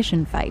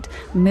exhibition fight.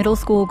 Middle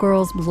school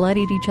girls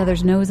bloodied each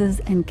other's noses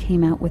and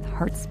came out with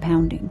hearts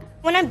pounding.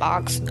 When I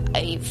box,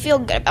 I feel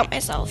good about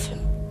myself.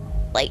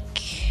 Like,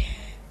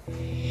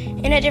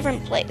 in a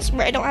different place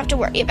where I don't have to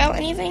worry about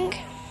anything.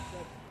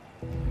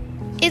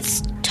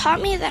 It's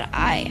taught me that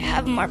I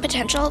have more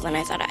potential than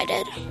I thought I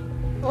did.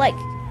 Like,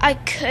 I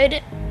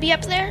could be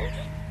up there,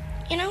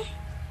 you know?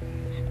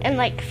 And,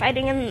 like,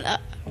 fighting in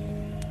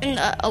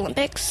the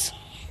Olympics.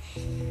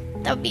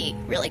 That would be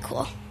really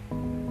cool.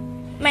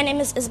 My name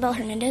is Isabel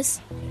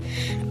Hernandez.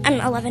 I'm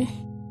 11.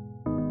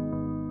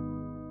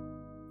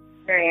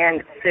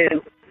 Marianne,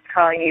 Sue,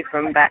 calling you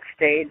from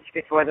backstage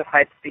before the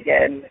fights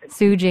begin.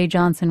 Sue J.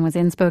 Johnson was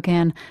in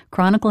Spokane,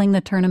 chronicling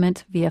the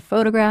tournament via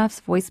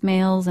photographs,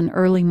 voicemails, and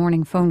early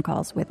morning phone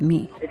calls with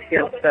me. It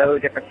feels so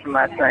different from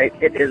last night.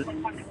 It is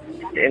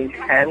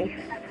intense.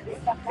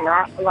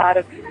 Not a lot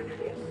of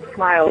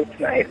smiles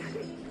tonight.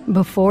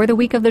 Before the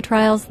week of the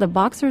trials, the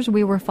boxers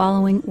we were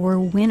following were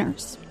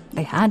winners.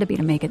 They had to be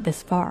to make it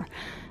this far.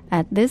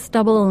 At this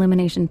double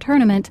elimination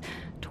tournament,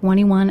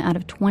 21 out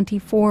of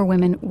 24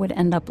 women would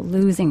end up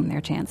losing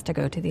their chance to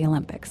go to the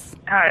Olympics.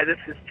 Hi, this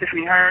is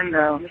Tiffany Hearn.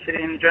 I'm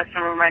sitting in the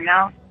dressing room right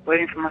now.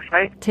 waiting for my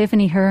fight.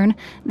 Tiffany Hearn,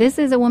 this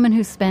is a woman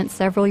who spent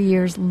several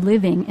years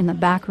living in the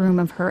back room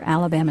of her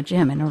Alabama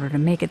gym in order to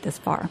make it this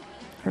far.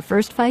 Her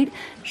first fight,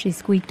 she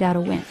squeaked out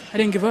a win. I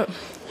didn't give up.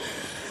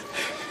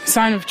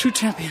 Sign of a true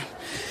champion.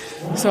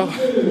 So,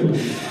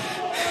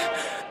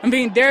 I'm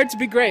being dared to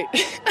be great.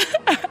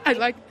 I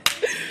like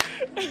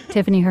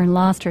Tiffany Hearn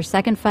lost her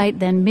second fight,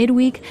 then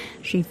midweek,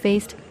 she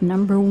faced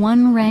number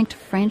 1 ranked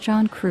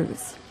Franchon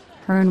Cruz.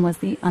 Hearn was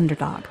the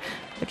underdog,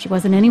 but she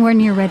wasn't anywhere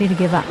near ready to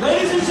give up.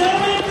 Ladies and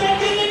gentlemen, it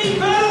can't get any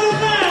better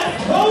than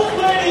that. Both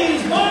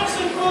ladies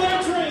boxing for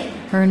their dream.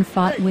 Hearn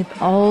fought with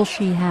all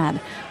she had,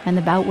 and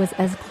the bout was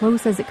as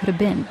close as it could have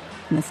been.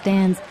 In the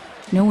stands,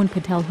 no one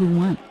could tell who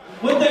won.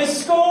 With a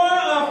score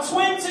of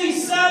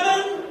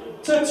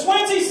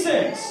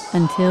 27-26.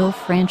 Until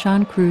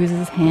Franchon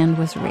Cruz's hand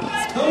was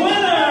raised. The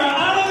winner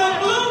out of the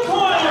blue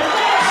corner,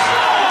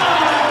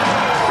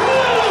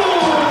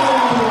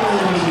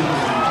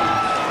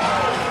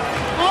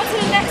 On to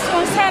the next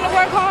one. It's time to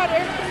work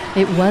harder.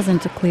 It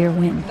wasn't a clear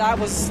win. That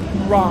was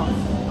wrong.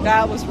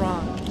 That was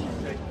wrong.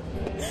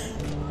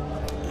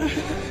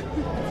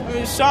 I'm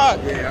in shock.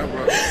 Yeah,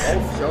 I'm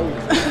off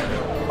shoulders.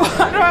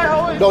 Why do I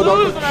always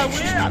lose when I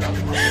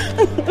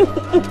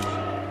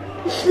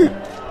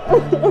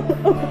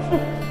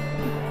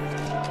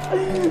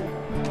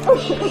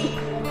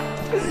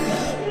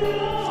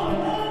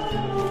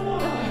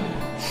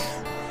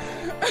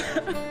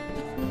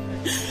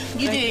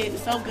You did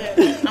so good.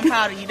 I'm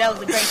proud of you. That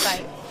was a great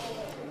fight.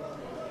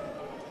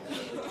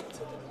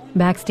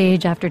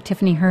 Backstage, after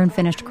Tiffany Hearn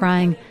finished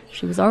crying,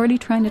 she was already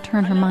trying to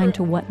turn her mind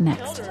to what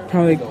next.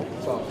 Probably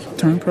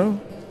turn pro.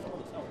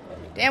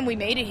 Damn, we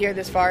made it here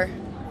this far.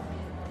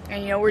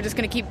 And, we're just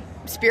going to keep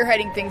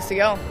spearheading things to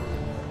go.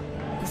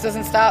 This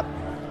doesn't stop.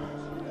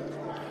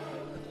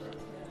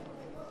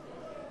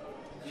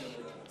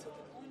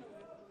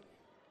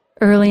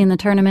 Early in the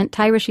tournament,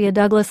 Tyreshia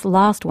Douglas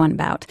lost one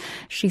bout.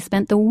 She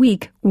spent the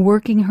week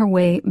working her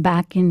way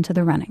back into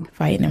the running.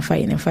 Fighting.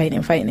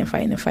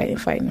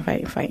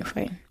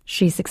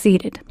 She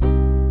succeeded.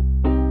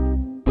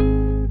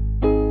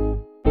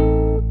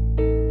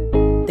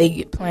 They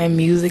get playing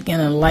music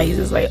and the lights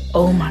is like,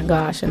 oh my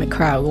gosh, and the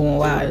crowd going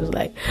wild. It's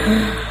like,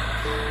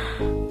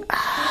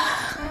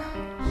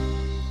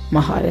 my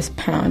heart is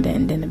pounding,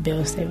 and then the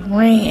bell say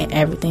ring, and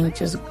everything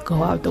just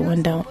go out the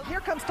window.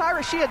 Here comes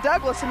Tyreshia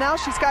Douglas, and now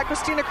she's got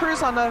Christina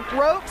Cruz on the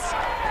ropes.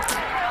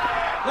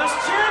 Let's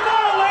cheer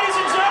now, ladies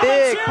and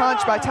gentlemen. Big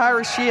punch by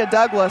Tyreshia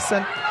Douglas,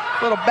 and a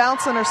little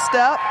bounce in her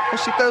step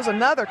as she throws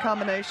another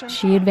combination.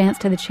 She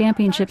advanced to the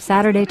championship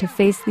Saturday to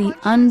face the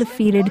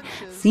undefeated,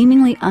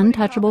 seemingly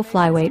untouchable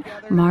flyweight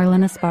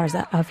Marlen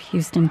Esparza of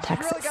Houston,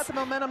 Texas. She's really got the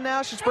momentum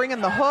now. She's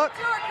bringing the hook.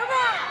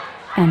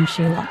 And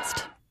she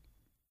lost.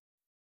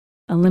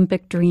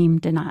 Olympic dream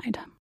denied.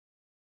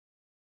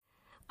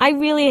 I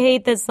really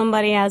hate that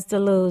somebody has to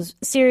lose.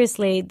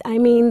 Seriously, I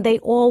mean, they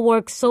all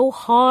work so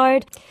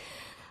hard.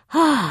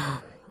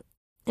 And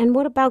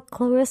what about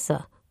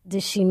Claressa?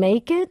 Did she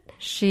make it?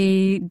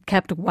 She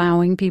kept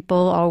wowing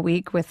people all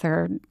week with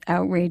her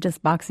outrageous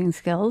boxing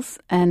skills,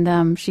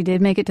 and she did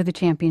make it to the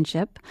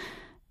championship.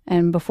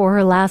 And before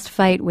her last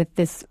fight with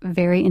this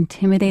very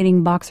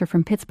intimidating boxer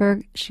from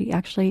Pittsburgh, she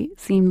actually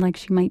seemed like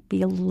she might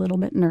be a little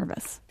bit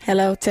nervous.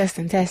 Hello,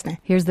 testing.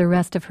 Here's the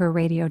rest of her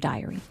radio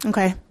diary.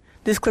 Okay,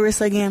 this is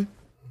Claressa again.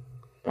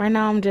 Right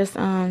now, I'm just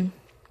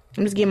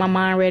getting my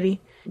mind ready,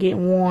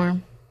 getting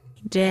warm.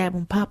 Jab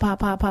and pop.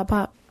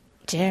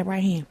 Jab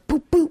right hand,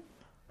 boop, boop.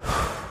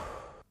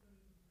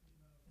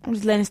 I'm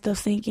just letting stuff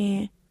sink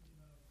in.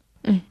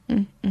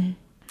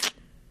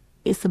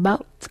 It's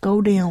about to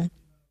go down.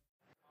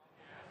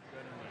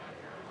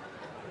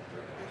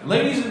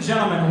 Ladies and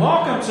gentlemen,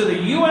 welcome to the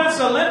U.S.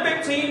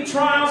 Olympic Team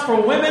Trials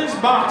for Women's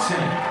Boxing.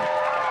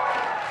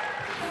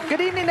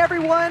 Good evening,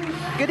 everyone.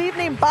 Good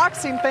evening,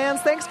 boxing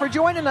fans. Thanks for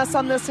joining us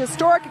on this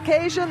historic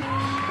occasion.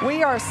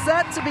 We are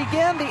set to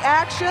begin the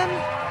action.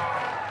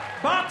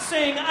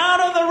 Boxing out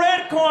of the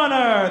red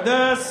corner,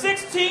 the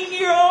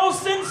 16-year-old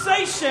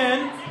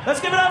sensation.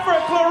 Let's give it up for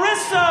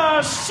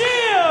Claressa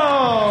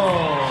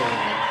Shields.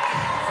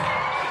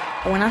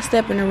 When I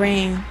step in the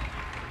ring,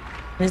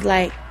 it's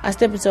like I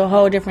step into a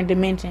whole different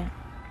dimension.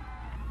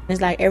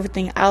 It's like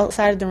everything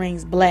outside of the ring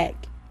is black.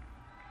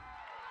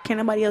 Can't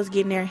nobody else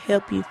get in there and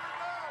help you.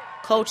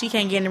 Coach, he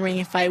can't get in the ring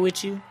and fight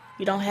with you.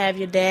 You don't have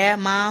your dad,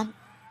 mom.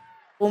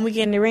 When we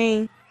get in the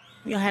ring,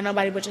 you don't have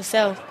nobody but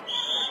yourself.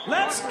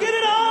 Let's get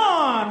it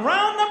on.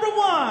 Round number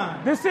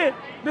one. This it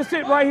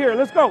right here.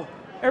 Let's go.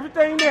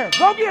 Everything there.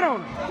 Go get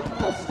on it.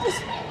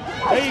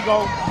 There you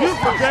go.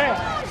 Beautiful jab.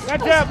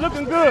 That jab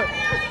looking good.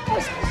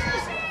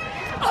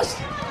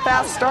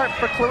 Fast start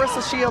for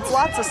Claressa Shields.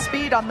 Lots of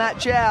speed on that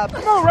jab.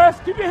 Come on, Russ.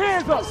 Keep your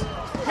hands up.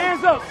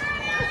 Hands up.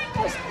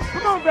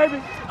 Come on, baby.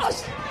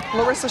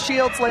 Claressa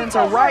Shields lands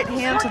a right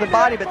hand to the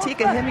body, but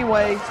Tika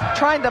Hemingway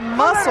trying to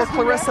muscle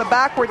Claressa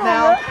backward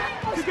now.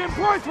 You're getting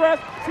points, Russ.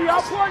 See how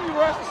important you,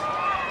 Russ.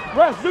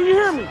 Russ, do you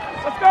hear me?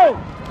 Let's go.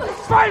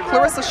 Fight,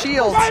 Claressa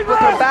Shields with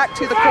her back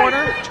to the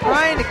corner,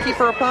 trying to keep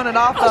her opponent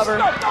off of her.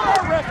 Go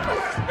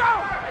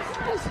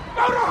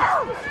to her.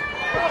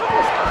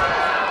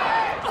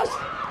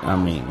 I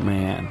mean,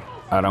 man,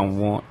 I don't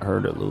want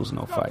her to lose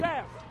no fight.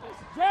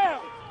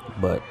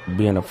 But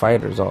being a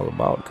fighter is all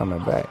about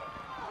coming back.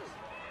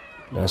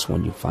 That's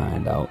when you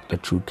find out the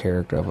true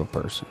character of a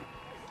person.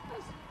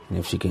 And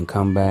if she can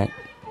come back,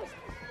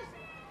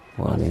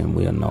 well, then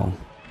we'll know.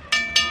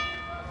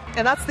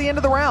 And that's the end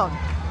of the round.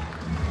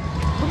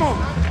 Come on,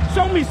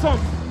 show me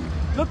something.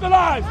 Look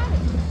alive.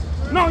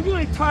 No, you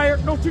ain't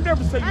tired. Don't you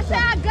never say you said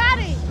I got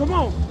it. Come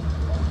on.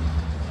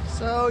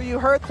 So you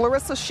heard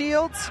Claressa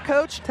Shields,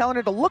 coach, telling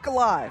her to look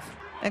alive.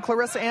 And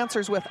Claressa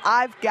answers with,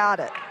 I've got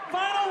it.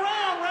 Final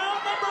round,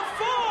 round number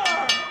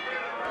 4.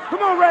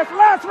 Come on, Rex,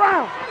 last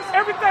round.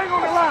 Everything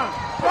on the line,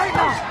 right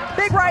now.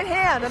 Big right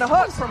hand and a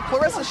hook from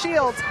Claressa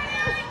Shields.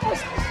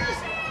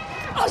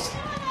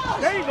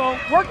 There you go,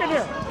 working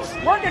there,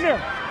 working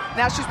there.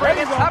 Now she's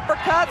bringing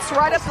uppercuts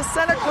right up the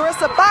center.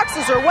 Claressa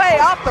boxes her way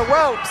off the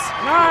ropes.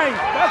 Nice,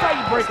 that's how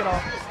you break it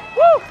off.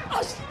 Woo!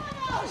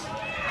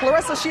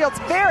 Claressa Shields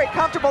very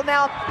comfortable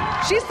now.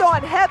 She's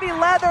throwing heavy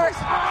leather.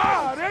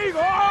 There you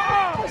go.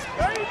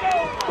 There you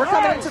go. We're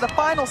coming into the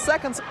final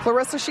seconds.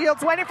 Claressa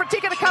Shields waiting for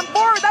Tika to come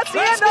forward. That's the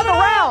end of the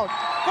round.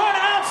 For an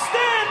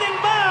outstanding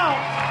bout.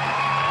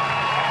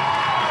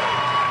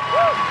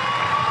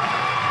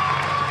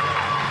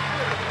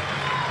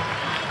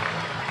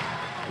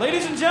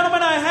 Ladies and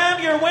gentlemen, I have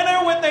your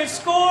winner with a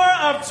score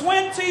of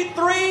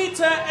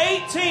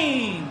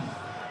 23-18.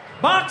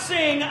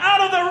 Boxing out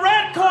of the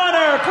red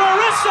corner,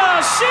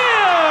 Claressa Shields.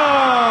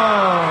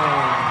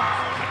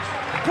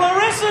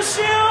 Claressa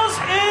Shields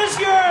is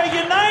your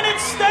United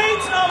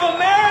States of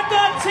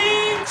America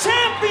team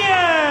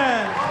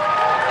champion.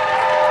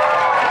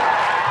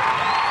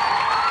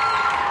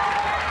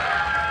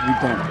 We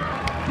done it.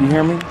 You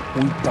hear me?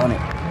 We done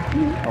it.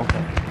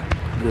 Okay.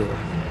 Good.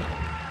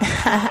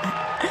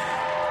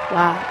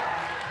 Wow.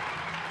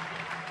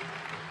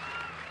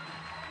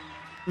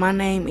 My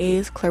name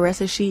is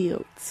Claressa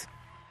Shields.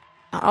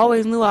 I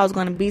always knew I was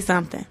going to be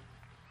something.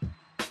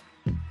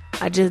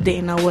 I just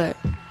didn't know what.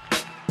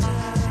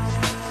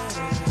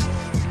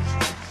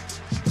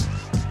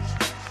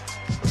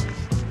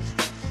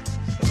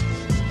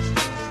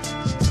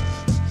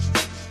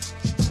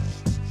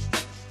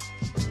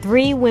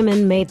 Three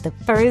women made the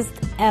first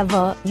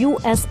ever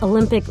U.S.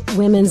 Olympic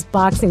women's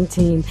boxing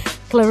team.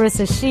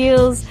 Claressa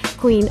Shields,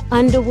 Queen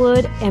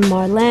Underwood, and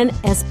Marlen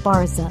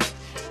Esparza.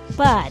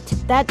 But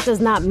that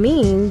does not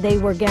mean they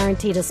were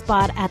guaranteed a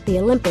spot at the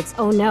Olympics.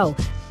 Oh no.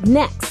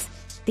 Next,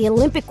 the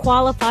Olympic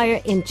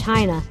qualifier in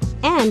China.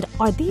 And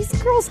are these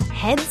girls'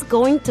 heads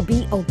going to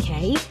be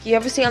okay? You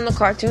ever see on the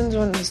cartoons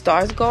when the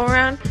stars go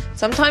around?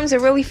 Sometimes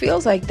it really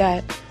feels like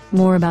that.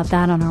 More about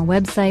that on our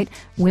website,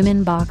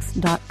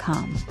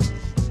 womenbox.com.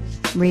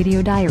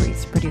 Radio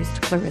Diaries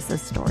produced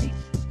Clarissa's story.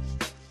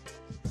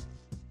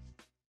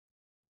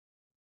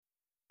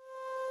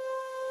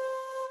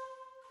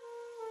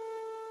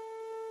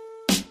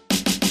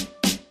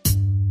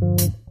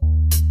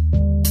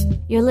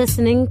 You're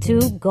listening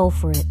to Go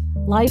For It,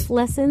 life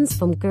lessons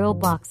from girl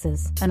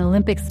boxers. An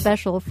Olympic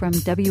special from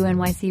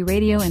WNYC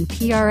Radio and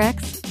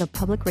PRX, the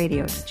Public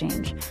Radio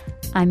Exchange.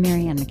 I'm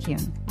Marianne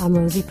McCune. I'm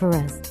Rosie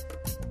Perez.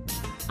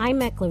 I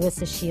met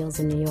Claressa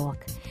Shields in New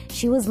York.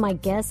 She was my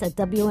guest at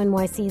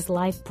WNYC's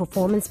live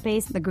performance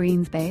space, the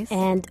Green Space.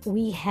 And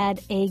we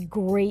had a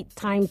great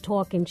time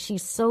talking.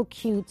 She's so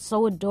cute,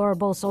 so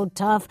adorable, so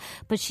tough,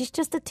 but she's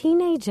just a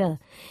teenager.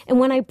 And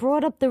when I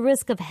brought up the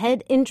risk of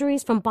head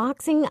injuries from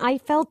boxing, I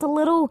felt a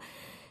little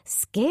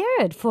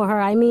scared for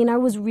her. I mean, I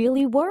was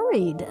really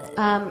worried.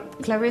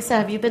 Claressa,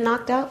 have you been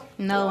knocked out?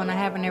 No, and I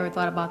haven't ever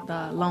thought about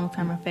the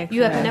long-term effects.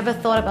 You have never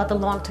thought about the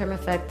long-term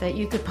effect that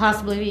you could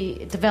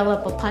possibly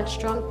develop a punch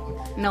drunk?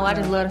 No, I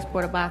just love the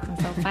sport of boxing,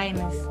 so fighting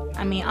is...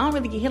 I mean, I don't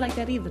really get hit like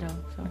that either, though.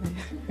 So.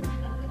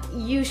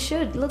 You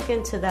should look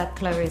into that,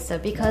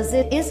 Claressa, because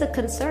it is a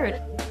concern.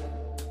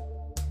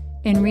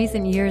 In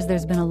recent years,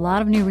 there's been a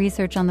lot of new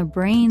research on the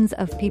brains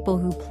of people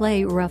who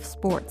play rough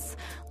sports,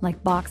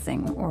 like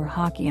boxing or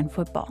hockey and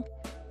football.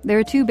 There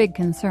are two big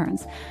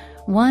concerns.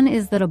 One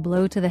is that a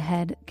blow to the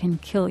head can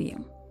kill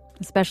you,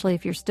 especially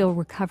if you're still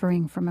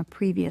recovering from a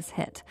previous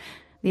hit.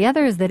 The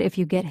other is that if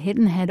you get hit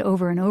in the head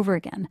over and over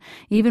again,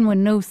 even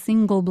when no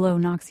single blow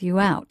knocks you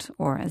out,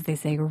 or as they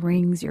say,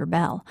 rings your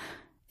bell,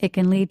 it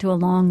can lead to a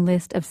long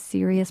list of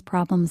serious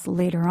problems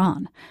later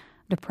on.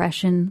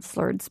 Depression,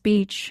 slurred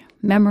speech,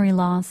 memory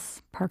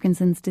loss,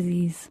 Parkinson's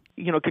disease.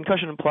 You know,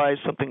 concussion implies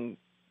something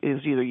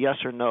is either yes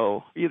or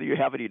no. Either you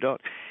have it or you don't.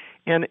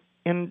 And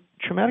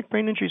traumatic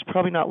brain injury is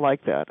probably not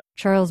like that.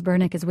 Charles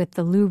Bernick is with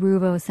the Lou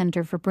Ruvo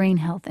Center for Brain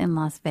Health in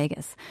Las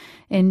Vegas.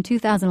 In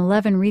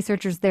 2011,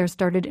 researchers there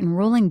started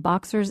enrolling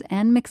boxers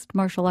and mixed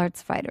martial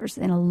arts fighters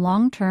in a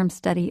long-term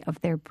study of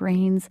their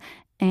brains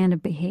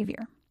and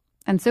behavior.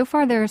 And so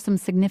far, there are some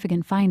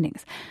significant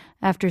findings.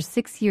 After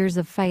 6 years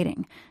of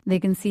fighting, they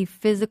can see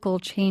physical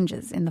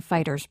changes in the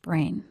fighter's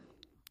brain.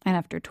 And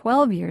after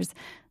 12 years,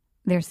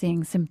 they're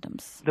seeing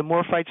symptoms. The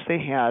more fights they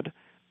had,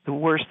 the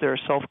worse their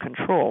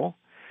self-control,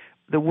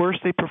 the worse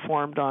they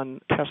performed on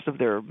tests of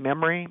their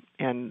memory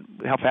and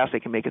how fast they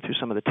can make it through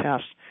some of the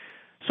tests.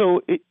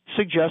 So it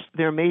suggests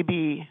there may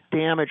be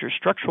damage or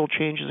structural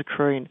changes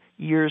occurring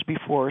years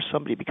before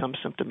somebody becomes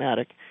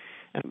symptomatic,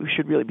 and we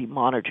should really be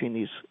monitoring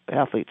these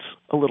athletes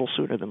a little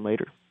sooner than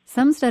later.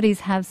 Some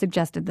studies have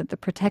suggested that the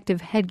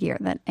protective headgear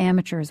that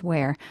amateurs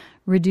wear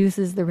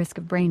reduces the risk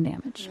of brain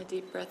damage. A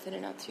deep breath in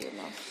and out through your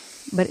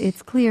mouth. But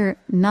it's clear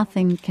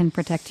nothing can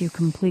protect you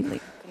completely.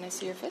 Can I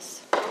see your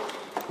fist?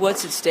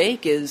 What's at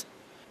stake is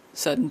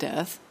sudden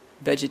death,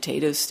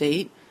 vegetative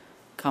state,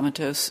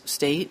 comatose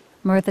state.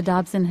 Martha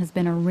Dobson has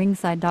been a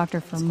ringside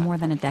doctor for more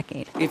than a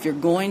decade. If you're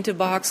going to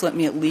box, let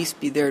me at least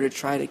be there to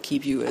try to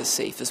keep you as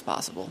safe as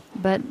possible.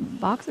 But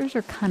boxers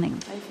are cunning.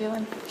 How you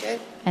feeling? Good.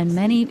 And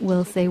many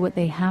will say what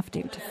they have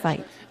to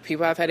fight.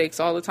 People have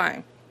headaches all the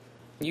time.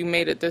 You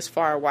made it this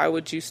far. Why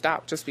would you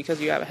stop just because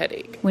you have a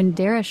headache? When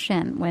Dara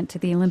Shen went to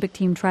the Olympic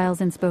team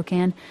trials in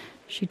Spokane,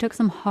 she took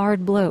some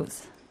hard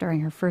blows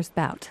during her first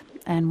bout.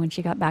 And when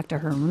she got back to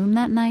her room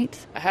that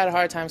night, I had a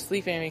hard time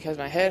sleeping because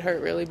my head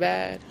hurt really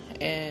bad.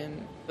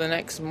 And the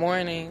next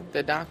morning,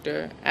 the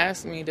doctor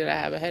asked me, did I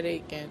have a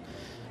headache? And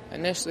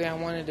initially I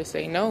wanted to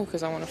say no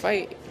because I want to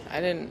fight. I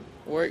didn't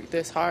work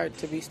this hard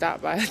to be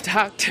stopped by a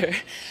doctor.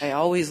 I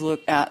always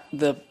look at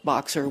the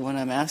boxer when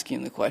I'm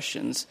asking the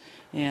questions,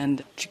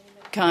 and she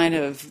kind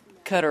of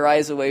cut her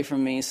eyes away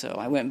from me, so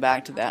I went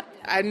back to that.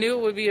 I knew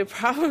it would be a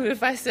problem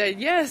if I said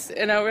yes,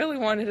 and I really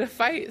wanted to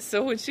fight.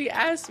 So when she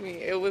asked me,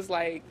 it was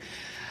like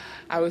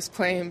I was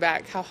playing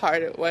back how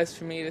hard it was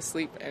for me to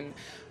sleep, and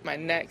my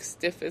neck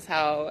stiff as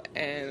hell,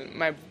 and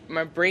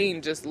my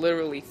brain just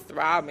literally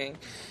throbbing.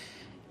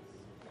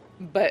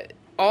 But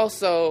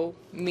also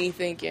me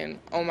thinking,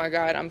 oh my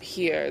God, I'm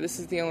here. This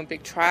is the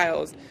Olympic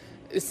trials.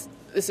 It's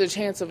a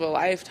chance of a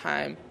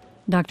lifetime.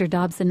 Dr.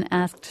 Dobson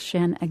asked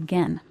Shen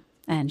again,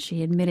 and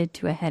she admitted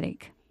to a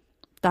headache.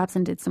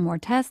 Dobson did some more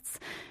tests,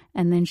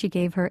 and then she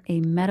gave her a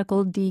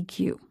medical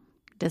DQ,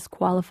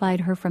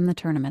 disqualified her from the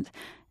tournament,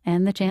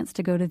 and the chance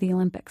to go to the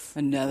Olympics.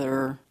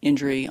 Another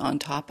injury on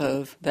top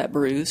of that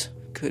bruise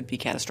could be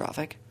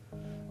catastrophic,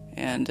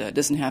 and it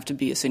doesn't have to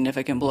be a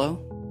significant blow.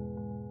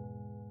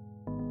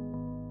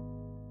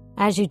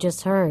 As you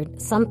just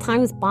heard,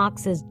 sometimes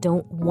boxers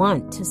don't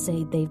want to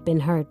say they've been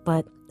hurt,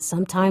 but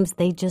sometimes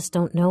they just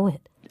don't know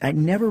it. I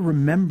never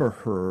remember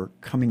her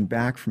coming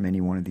back from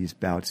any one of these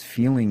bouts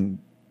feeling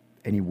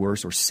any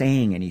worse or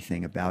saying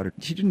anything about it.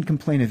 She didn't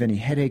complain of any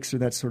headaches or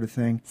that sort of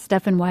thing.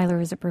 Stephen Weiler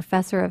is a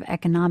professor of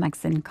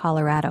economics in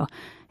Colorado.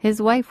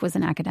 His wife was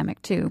an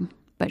academic too,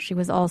 but she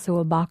was also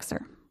a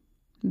boxer.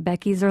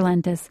 Becky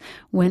Zerlentis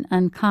went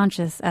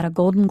unconscious at a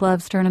Golden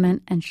Gloves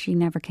tournament, and she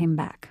never came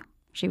back.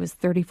 She was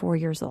 34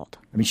 years old.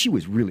 I mean, she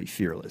was really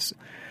fearless.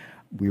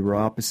 We were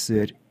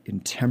opposite in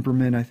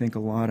temperament, I think, a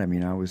lot. I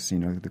mean, I was,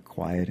 the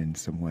quiet and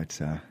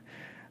somewhat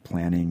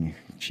planning.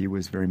 She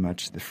was very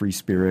much the free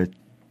spirit,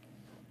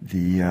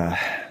 the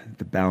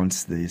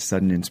bounce, the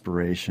sudden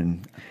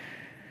inspiration.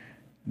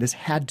 This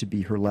had to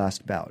be her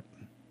last bout.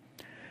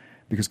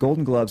 Because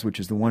Golden Gloves, which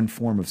is the one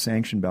form of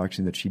sanctioned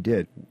boxing that she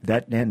did,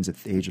 that ends at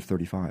the age of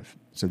 35.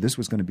 So this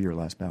was going to be her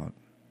last bout.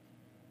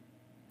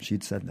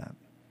 She'd said that.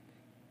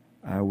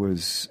 I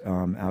was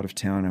out of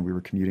town, and we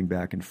were commuting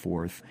back and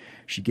forth.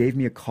 She gave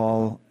me a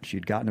call. She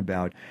had gotten a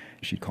bout.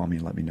 She'd call me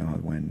and let me know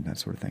when, that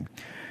sort of thing.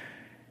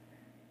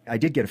 I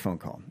did get a phone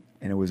call,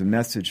 and it was a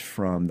message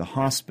from the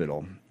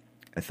hospital.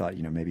 I thought,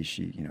 maybe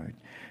she,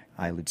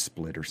 eyelid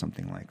split or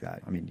something like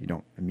that. I mean, you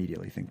don't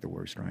immediately think the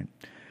worst, right?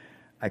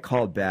 I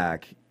called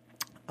back,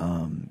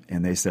 and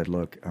they said,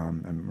 look,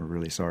 I'm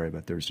really sorry,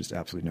 but there's just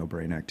absolutely no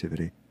brain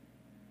activity.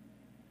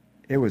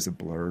 It was a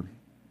blur.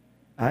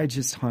 I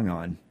just hung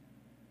on.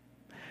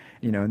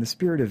 In the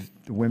spirit of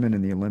the women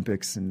in the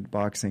Olympics and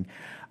boxing,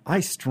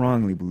 I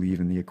strongly believe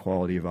in the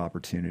equality of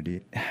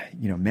opportunity.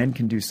 Men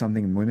can do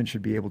something and women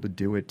should be able to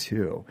do it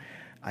too.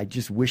 I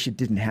just wish it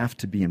didn't have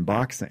to be in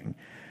boxing.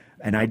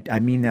 And I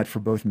mean that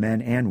for both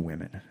men and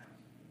women.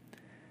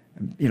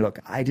 Look,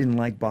 I didn't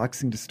like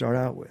boxing to start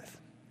out with.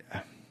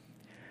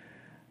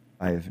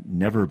 I have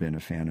never been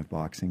a fan of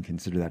boxing,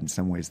 consider that in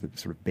some ways the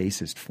sort of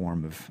basest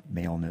form of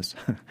maleness.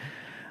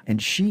 And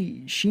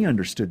she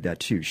understood that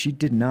too. She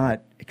did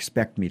not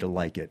expect me to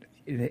like it.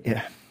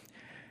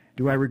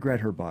 Do I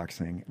regret her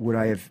boxing? Would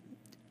I have?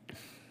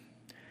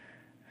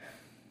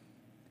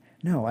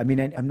 No, I mean,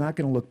 I'm not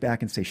going to look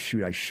back and say,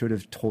 shoot, I should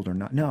have told her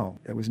not. No,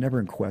 that was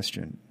never in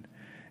question.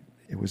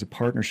 It was a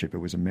partnership. It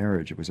was a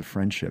marriage. It was a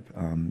friendship.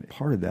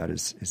 Part of that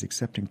is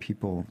accepting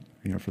people,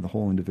 for the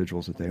whole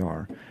individuals that they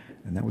are.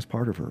 And that was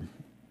part of her.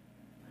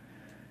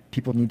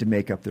 People need to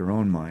make up their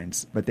own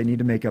minds, but they need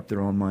to make up their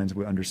own minds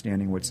with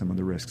understanding what some of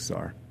the risks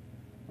are.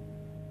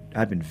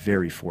 I've been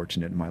very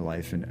fortunate in my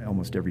life in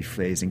almost every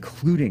phase,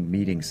 including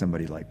meeting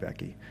somebody like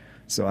Becky.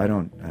 So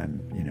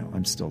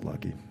I'm still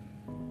lucky.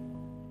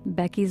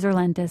 Becky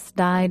Zerlentis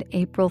died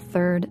April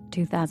 3rd,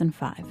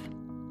 2005.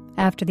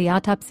 After the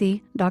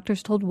autopsy,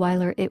 doctors told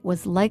Weiler it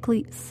was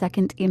likely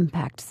second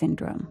impact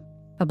syndrome,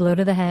 a blow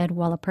to the head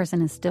while a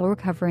person is still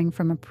recovering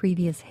from a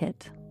previous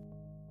hit.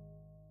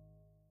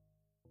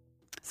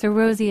 So,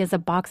 Rosie, as a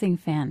boxing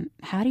fan,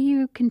 how do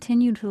you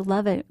continue to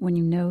love it when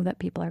you know that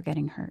people are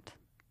getting hurt?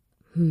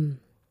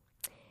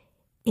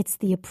 It's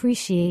the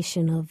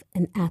appreciation of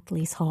an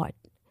athlete's heart,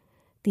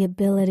 the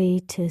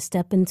ability to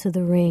step into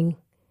the ring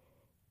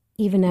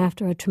even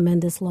after a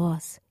tremendous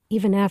loss,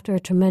 even after a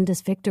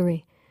tremendous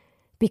victory,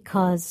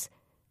 because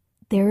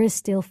there is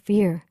still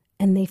fear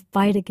and they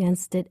fight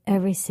against it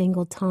every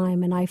single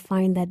time. And I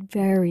find that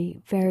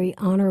very, very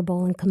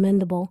honorable and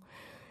commendable.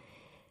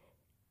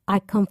 I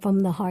come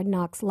from the hard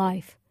knocks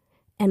life,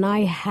 and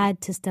I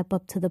had to step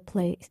up to the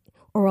plate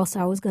or else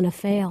I was going to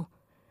fail.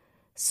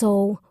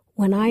 So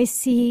when I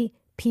see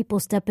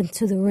people step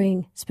into the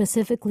ring,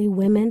 specifically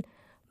women,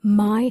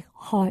 my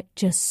heart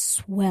just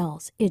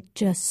swells. It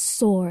just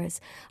soars.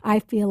 I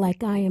feel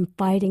like I am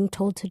fighting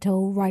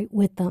toe-to-toe right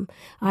with them.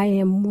 I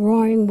am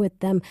roaring with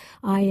them.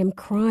 I am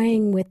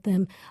crying with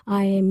them.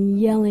 I am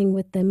yelling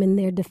with them in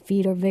their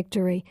defeat or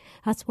victory.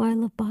 That's why I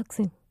love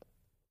boxing.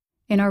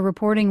 In our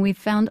reporting, we've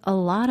found a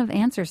lot of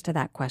answers to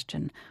that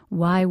question.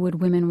 Why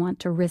would women want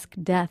to risk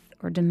death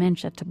or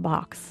dementia to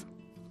box?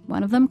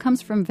 One of them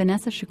comes from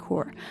Vanessa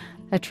Shakur,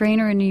 a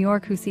trainer in New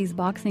York who sees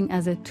boxing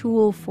as a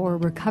tool for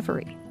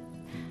recovery.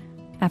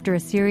 After a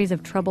series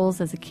of troubles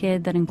as a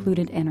kid that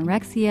included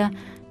anorexia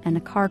and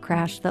a car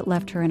crash that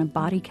left her in a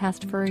body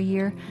cast for a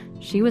year,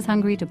 she was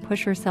hungry to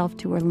push herself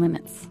to her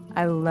limits.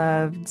 I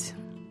loved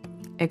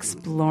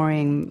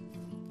exploring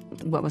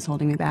what was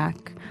holding me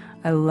back.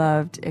 I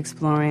loved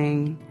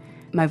exploring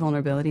my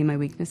vulnerability, my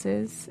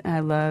weaknesses. And I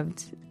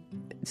loved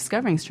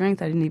discovering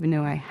strength I didn't even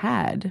know I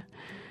had.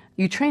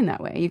 You train that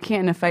way. You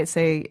can't in a fight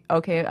say,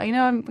 okay,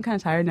 I'm kind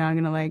of tired now.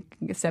 I'm going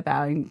to step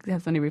out and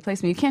have somebody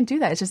replace me. You can't do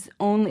that. It's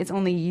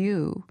only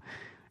you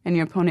and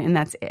your opponent, and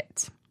that's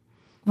it.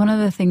 One of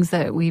the things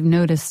that we've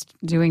noticed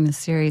doing this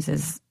series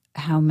is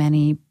how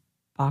many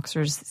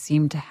boxers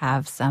seem to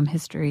have some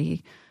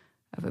history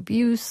of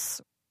abuse.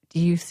 Do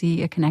you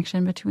see a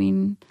connection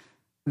between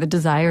the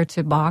desire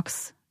to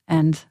box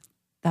and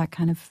that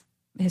kind of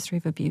history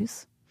of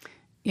abuse?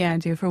 Yeah, I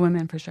do. For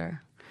women, for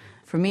sure.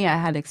 For me, I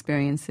had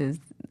experiences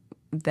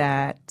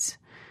that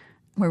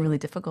were really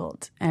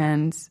difficult.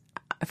 And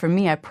for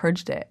me, I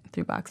purged it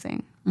through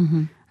boxing.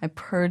 Mm-hmm. I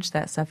purged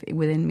that stuff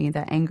within me,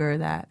 that anger,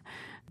 that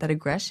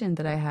aggression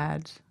that I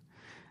had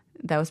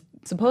that was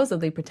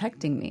supposedly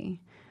protecting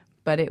me.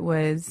 But it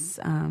was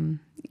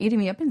eating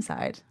me up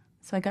inside.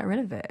 So I got rid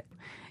of it.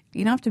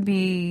 You don't have to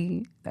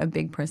be a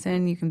big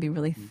person. You can be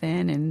really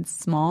thin and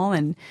small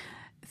and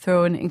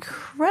throw an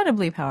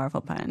incredibly powerful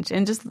punch.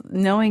 And just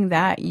knowing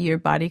that your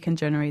body can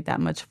generate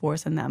that much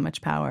force and that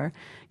much power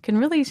can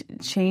really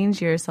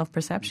change your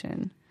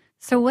self-perception.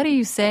 So what do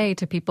you say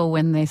to people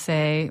when they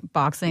say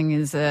boxing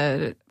is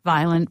a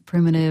violent,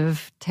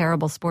 primitive,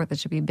 terrible sport that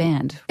should be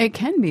banned? It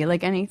can be,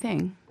 like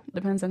anything.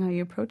 Depends on how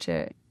you approach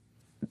it.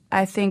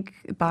 I think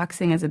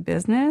boxing as a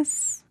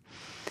business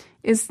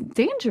is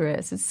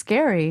dangerous. It's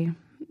scary.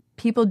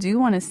 People do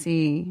want to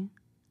see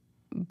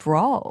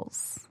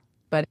brawls,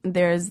 but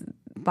there's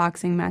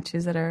boxing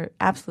matches that are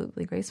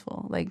absolutely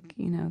graceful.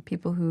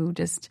 People who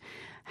just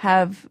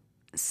have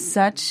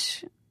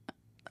such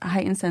a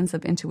heightened sense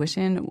of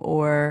intuition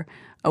or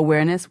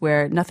awareness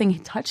where nothing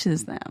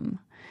touches them.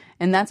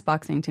 And that's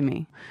boxing to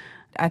me.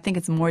 I think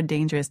it's more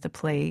dangerous to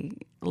play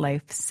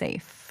life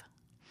safe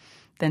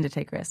than to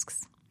take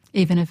risks.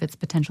 Even if it's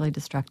potentially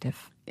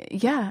destructive.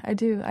 Yeah, I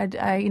do.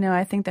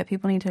 I think that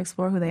people need to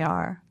explore who they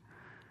are.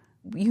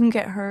 You can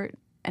get hurt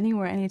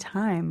anywhere,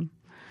 anytime.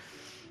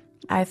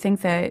 I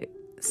think that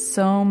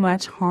so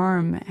much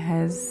harm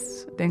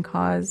has been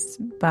caused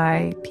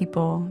by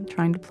people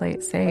trying to play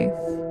it safe.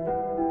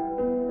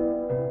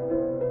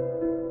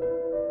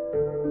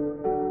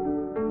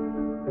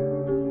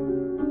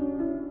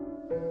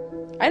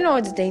 I know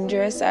it's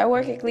dangerous. I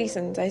work at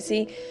Gleason's. I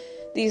see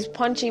these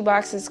punchy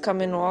boxers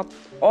coming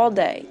all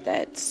day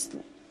that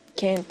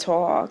can't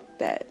talk,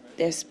 that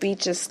their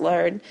speech is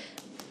slurred,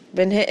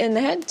 been hit in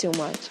the head too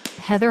much.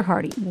 Heather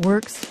Hardy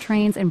works,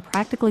 trains, and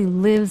practically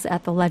lives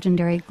at the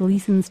legendary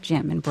Gleason's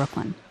Gym in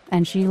Brooklyn.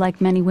 And she,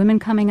 like many women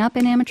coming up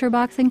in amateur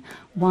boxing,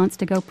 wants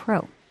to go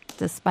pro,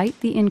 despite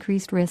the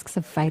increased risks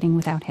of fighting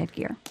without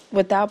headgear.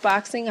 Without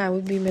boxing, I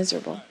would be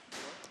miserable.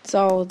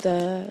 So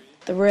the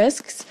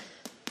risks,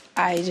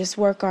 I just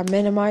work on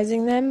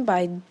minimizing them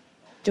by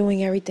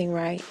doing everything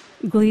right.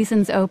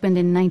 Gleason's opened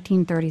in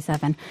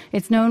 1937.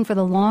 It's known for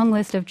the long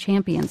list of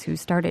champions who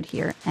started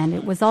here, and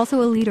it was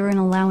also a leader in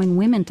allowing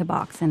women to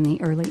box in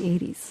the early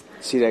 80s.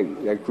 See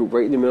that group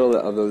right in the middle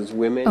of those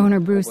women? Owner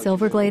Bruce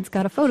Silverglades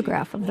got a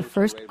photograph of the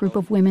first group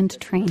of women to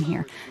train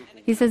here.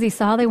 He says he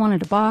saw they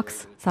wanted to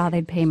box, saw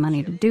they'd pay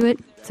money to do it,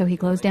 so he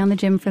closed down the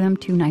gym for them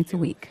 2 nights a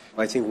week.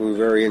 I think we were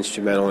very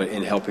instrumental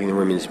in helping the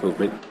women's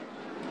movement.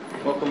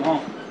 Welcome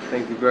home.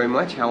 Thank you very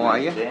much. How are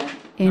you?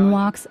 In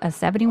walks a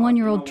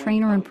 71-year-old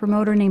trainer and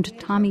promoter named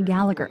Tommy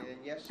Gallagher.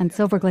 And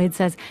Silverglade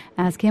says,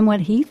 ask him what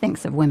he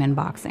thinks of women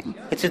boxing.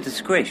 It's a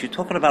disgrace. You're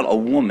talking about a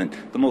woman,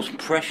 the most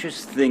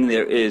precious thing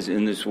there is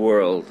in this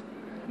world,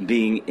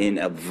 being in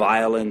a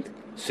violent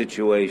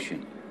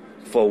situation.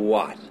 For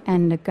what?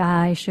 And a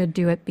guy should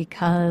do it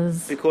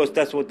because... Because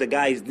that's what the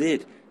guys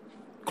did.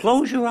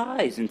 Close your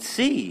eyes and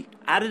see.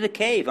 Out of the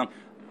cave.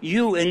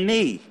 You and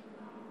me.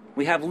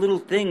 We have little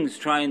things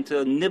trying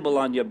to nibble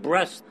on your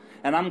breast,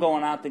 and I'm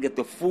going out to get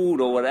the food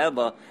or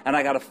whatever, and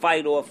I got to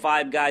fight off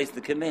 5 guys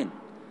to come in.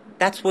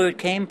 That's where it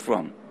came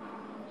from.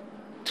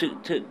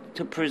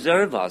 To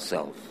preserve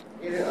ourselves.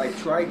 I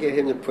try to get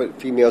him to put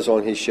females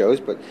on his shows,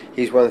 but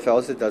he's one of the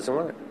fellas that doesn't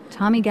want it.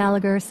 Tommy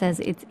Gallagher says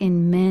it's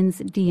in men's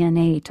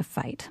DNA to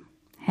fight.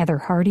 Heather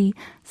Hardy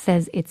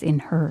says it's in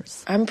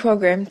hers. I'm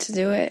programmed to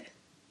do it.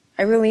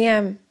 I really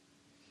am.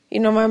 You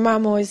know, my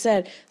mom always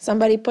said,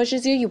 somebody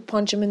pushes you, you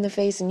punch them in the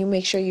face and you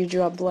make sure you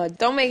draw blood.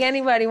 Don't make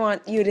anybody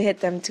want you to hit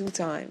them 2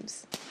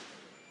 times.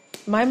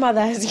 My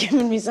mother has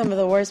given me some of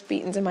the worst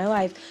beatings in my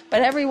life,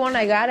 but every one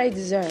I got, I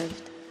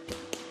deserved.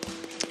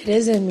 It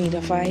is in me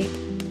to fight.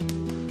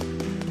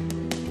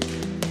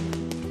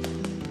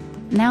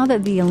 Now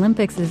that the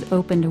Olympics is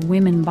open to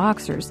women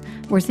boxers,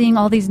 we're seeing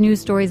all these news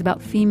stories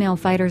about female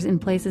fighters in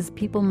places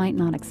people might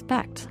not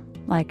expect,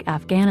 like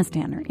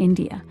Afghanistan or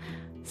India.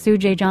 Sue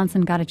J.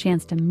 Johnson got a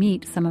chance to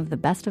meet some of the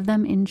best of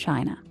them in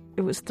China.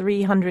 It was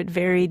 300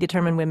 very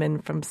determined women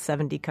from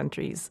 70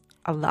 countries.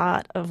 A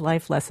lot of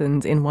life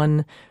lessons in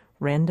one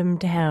random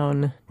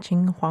town,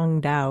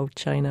 Qinghuangdao,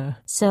 China.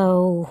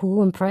 So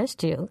who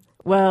impressed you?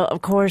 Well,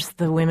 of course,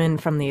 the women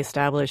from the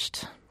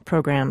established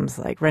programs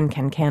like Ren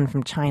Kan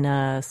from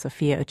China,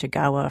 Sophia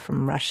Uchagawa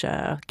from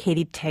Russia,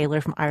 Katie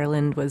Taylor from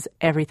Ireland was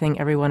everything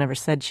everyone ever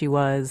said she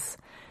was.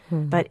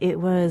 But it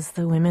was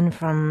the women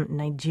from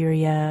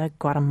Nigeria,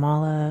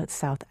 Guatemala,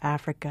 South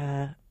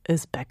Africa,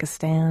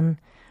 Uzbekistan.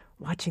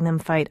 Watching them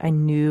fight, I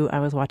knew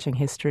I was watching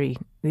history.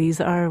 These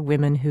are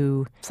women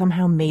who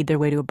somehow made their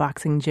way to a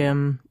boxing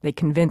gym. They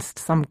convinced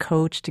some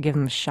coach to give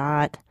them a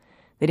shot.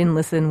 They didn't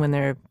listen when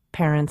their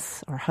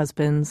parents or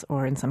husbands,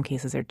 or in some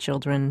cases their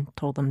children,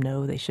 told them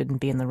no, they shouldn't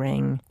be in the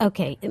ring.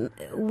 Okay,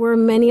 were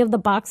many of the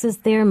boxers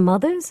their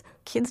mothers?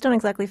 Kids don't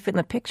exactly fit in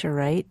the picture,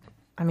 right?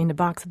 I mean, to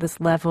box at this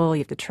level, you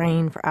have to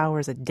train for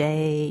hours a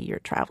day. You're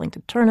traveling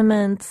to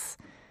tournaments.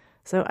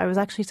 So I was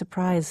actually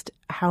surprised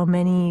how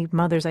many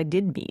mothers I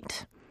did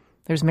meet.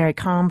 There's Mary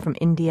Kom from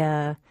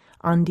India,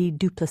 Andi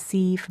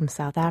Duplessis from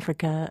South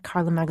Africa,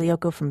 Carla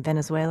Magliocco from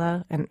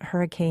Venezuela, and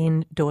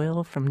Hurricane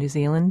Doyle from New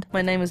Zealand.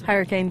 My name is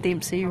Hurricane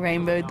Dempsey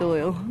Rainbow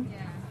Doyle.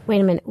 Wait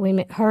a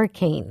minute,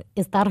 Hurricane.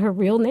 Is that her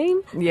real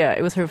name? Yeah,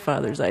 it was her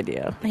father's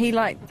idea. He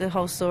liked the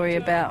whole story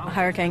about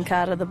Hurricane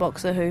Carter, the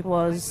boxer who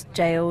was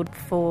jailed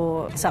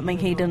for something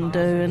he didn't do,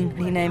 and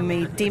he named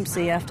me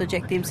Dempsey after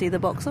Jack Dempsey, the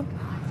boxer.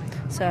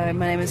 So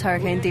my name is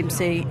Hurricane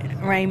Dempsey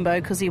Rainbow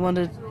because he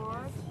wanted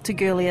to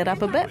girly it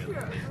up a bit.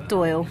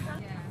 Doyle.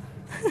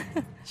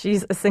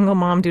 She's a single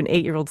mom to an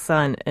 8-year-old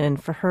son,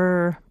 and for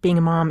her, being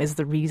a mom is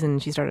the reason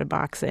she started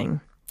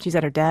boxing. She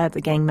said her dad's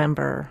a gang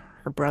member.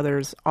 Her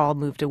brothers all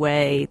moved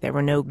away. There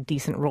were no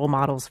decent role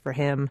models for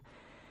him.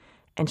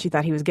 And she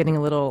thought he was getting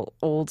a little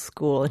old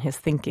school in his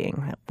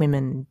thinking, that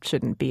women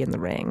shouldn't be in the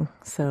ring.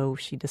 So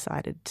she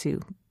decided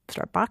to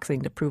start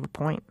boxing to prove a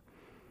point.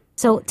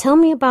 So tell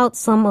me about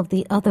some of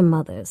the other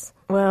mothers.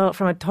 Well,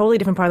 from a totally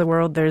different part of the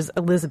world, there's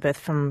Elizabeth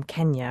from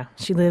Kenya.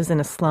 She lives in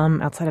a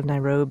slum outside of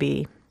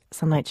Nairobi.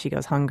 Some nights she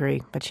goes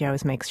hungry, but she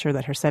always makes sure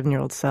that her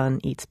 7-year-old son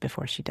eats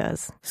before she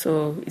does.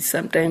 So it's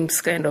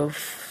sometimes kind of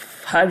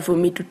hard for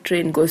me to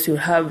train because you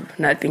have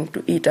nothing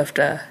to eat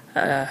after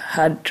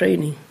hard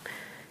training.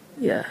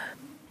 Yeah.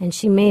 And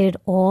she made it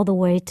all the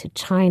way to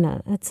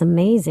China. That's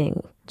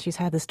amazing. She's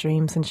had this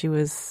dream since she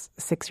was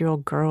a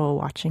 6-year-old girl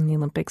watching the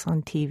Olympics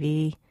on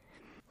TV.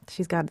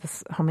 She's got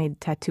this homemade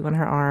tattoo on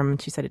her arm.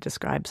 She said it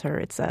describes her.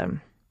 It's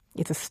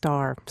a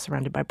star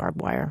surrounded by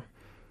barbed wire.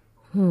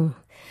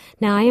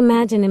 Now, I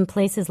imagine in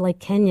places like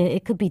Kenya,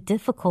 it could be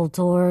difficult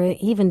or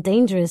even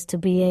dangerous to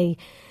be a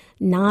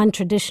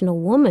non-traditional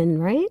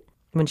woman, right?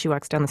 When she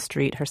walks down the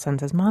street, her son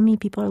says, "Mommy,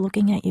 people are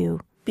looking at you."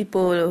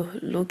 People are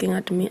looking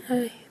at me.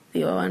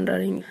 They are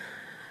wondering,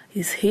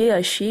 is he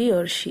a she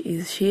or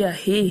is she a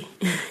he?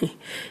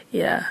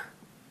 Yeah.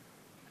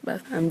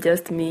 But I'm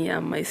just me.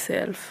 I'm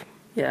myself.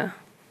 Yeah.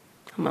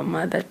 I'm a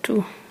mother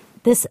too.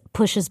 This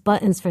pushes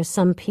buttons for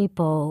some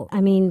people. I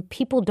mean,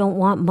 people don't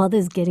want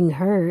mothers getting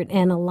hurt,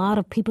 and a lot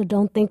of people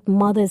don't think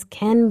mothers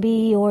can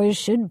be or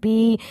should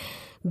be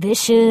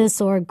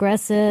vicious or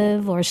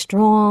aggressive or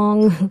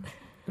strong.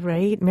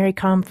 Right? Mary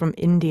Kom from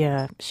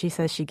India, she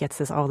says she gets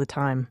this all the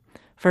time.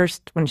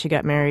 First, when she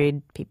got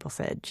married, people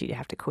said she'd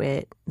have to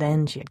quit.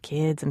 Then she had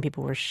kids, and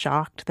people were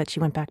shocked that she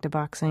went back to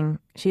boxing.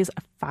 She is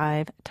a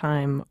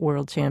 5-time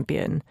world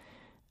champion.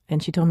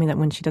 And she told me that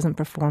when she doesn't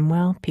perform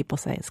well, people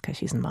say it's because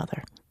she's a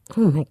mother.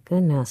 Oh, my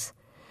goodness.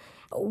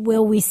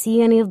 Will we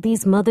see any of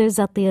these mothers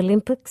at the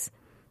Olympics?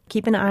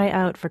 Keep an eye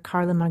out for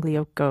Carla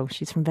Magliocco.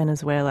 She's from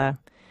Venezuela.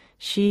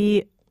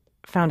 She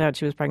found out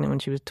she was pregnant when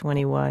she was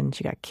 21.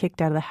 She got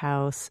kicked out of the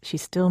house. She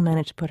still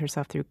managed to put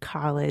herself through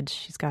college.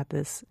 She's got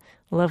this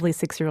lovely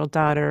 6-year-old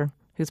daughter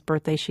whose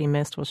birthday she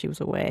missed while she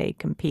was away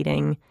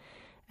competing.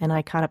 And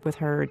I caught up with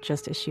her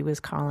just as she was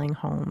calling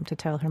home to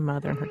tell her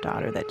mother and her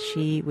daughter that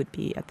she would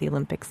be at the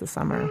Olympics this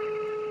summer.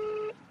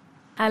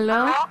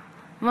 ¿Aló?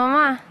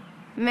 Mamá,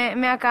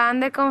 me acaban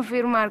de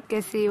confirmar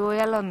que sí voy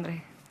a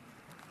Londres.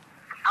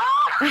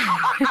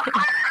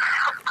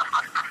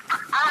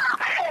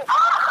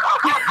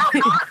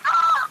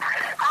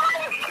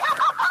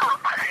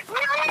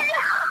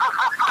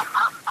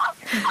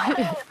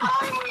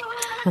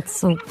 That's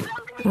so...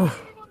 Ugh.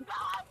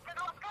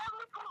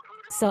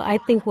 So I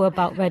think we're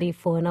about ready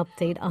for an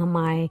update on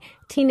my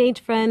teenage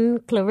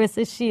friend,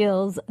 Clarissa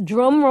Shields.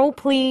 Drum roll,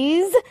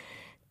 please.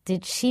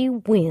 Did she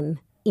win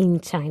in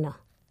China?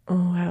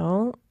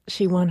 Well,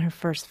 she won her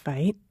first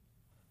fight.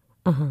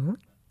 Uh-huh.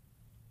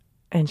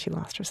 And she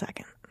lost her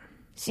second.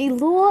 She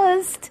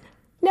lost?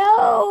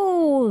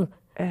 No!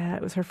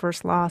 It was her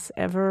first loss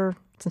ever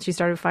since she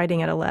started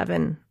fighting at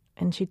 11.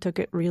 And she took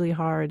it really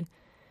hard.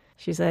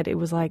 She said it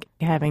was like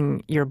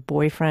having your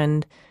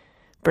boyfriend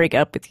break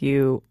up with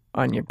you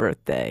on your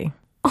birthday.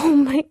 Oh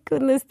my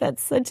goodness,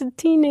 that's such a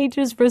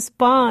teenager's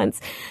response.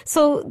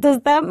 So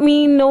does that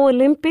mean no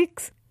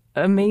Olympics?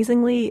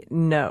 Amazingly,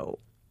 no.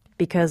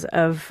 Because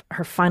of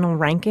her final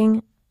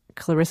ranking,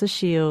 Clarissa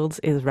Shields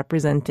is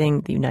representing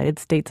the United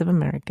States of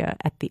America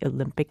at the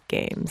Olympic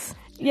Games.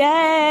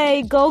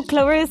 Yay! Go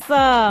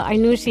Clarissa! I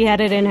knew she had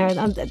it in her.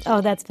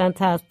 Oh, that's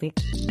fantastic.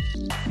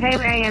 Hey,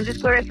 Marianne, this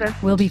is Clarissa.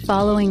 We'll be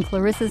following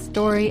Clarissa's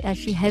story as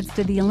she heads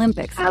to the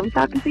Olympics. I'll be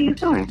talking to you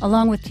soon.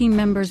 Along with team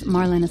members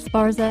Marlene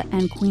Esparza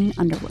and Queen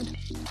Underwood.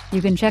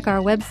 You can check our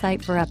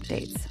website for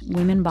updates,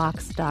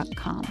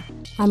 womenbox.com.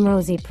 I'm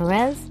Rosie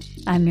Perez.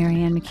 I'm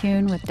Marianne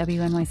McCune with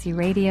WNYC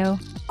Radio.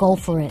 Go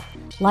for it.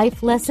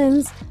 Life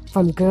lessons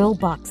from girl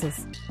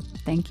boxers.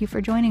 Thank you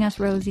for joining us,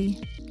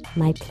 Rosie.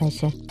 My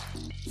pleasure.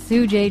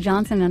 Sue J.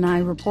 Johnson and I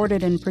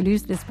reported and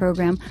produced this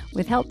program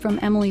with help from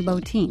Emily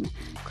Botein.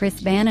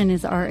 Chris Bannon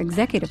is our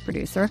executive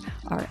producer.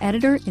 Our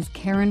editor is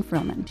Karen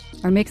Frillman.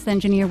 Our mix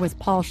engineer was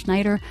Paul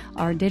Schneider.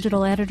 Our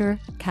digital editor,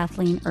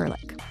 Kathleen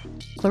Ehrlich.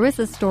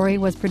 Clarissa's story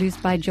was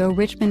produced by Joe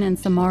Richmond and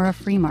Samara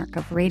Freemark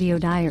of Radio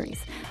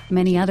Diaries.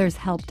 Many others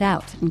helped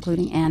out,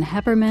 including Ann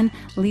Hepperman,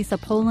 Lisa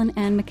Polan,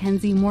 and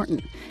Mackenzie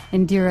Morton.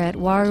 Indira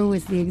Etwaru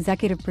is the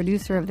executive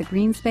producer of The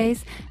Green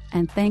Space,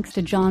 and thanks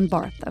to John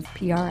Barth of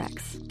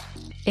PRX.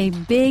 A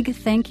big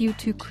thank you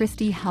to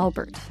Christy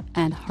Halbert,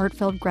 and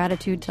heartfelt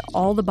gratitude to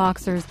all the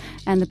boxers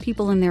and the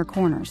people in their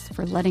corners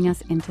for letting us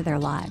into their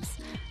lives.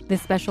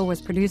 This special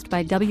was produced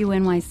by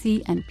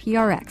WNYC and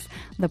PRX,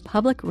 the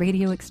Public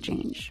Radio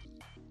Exchange.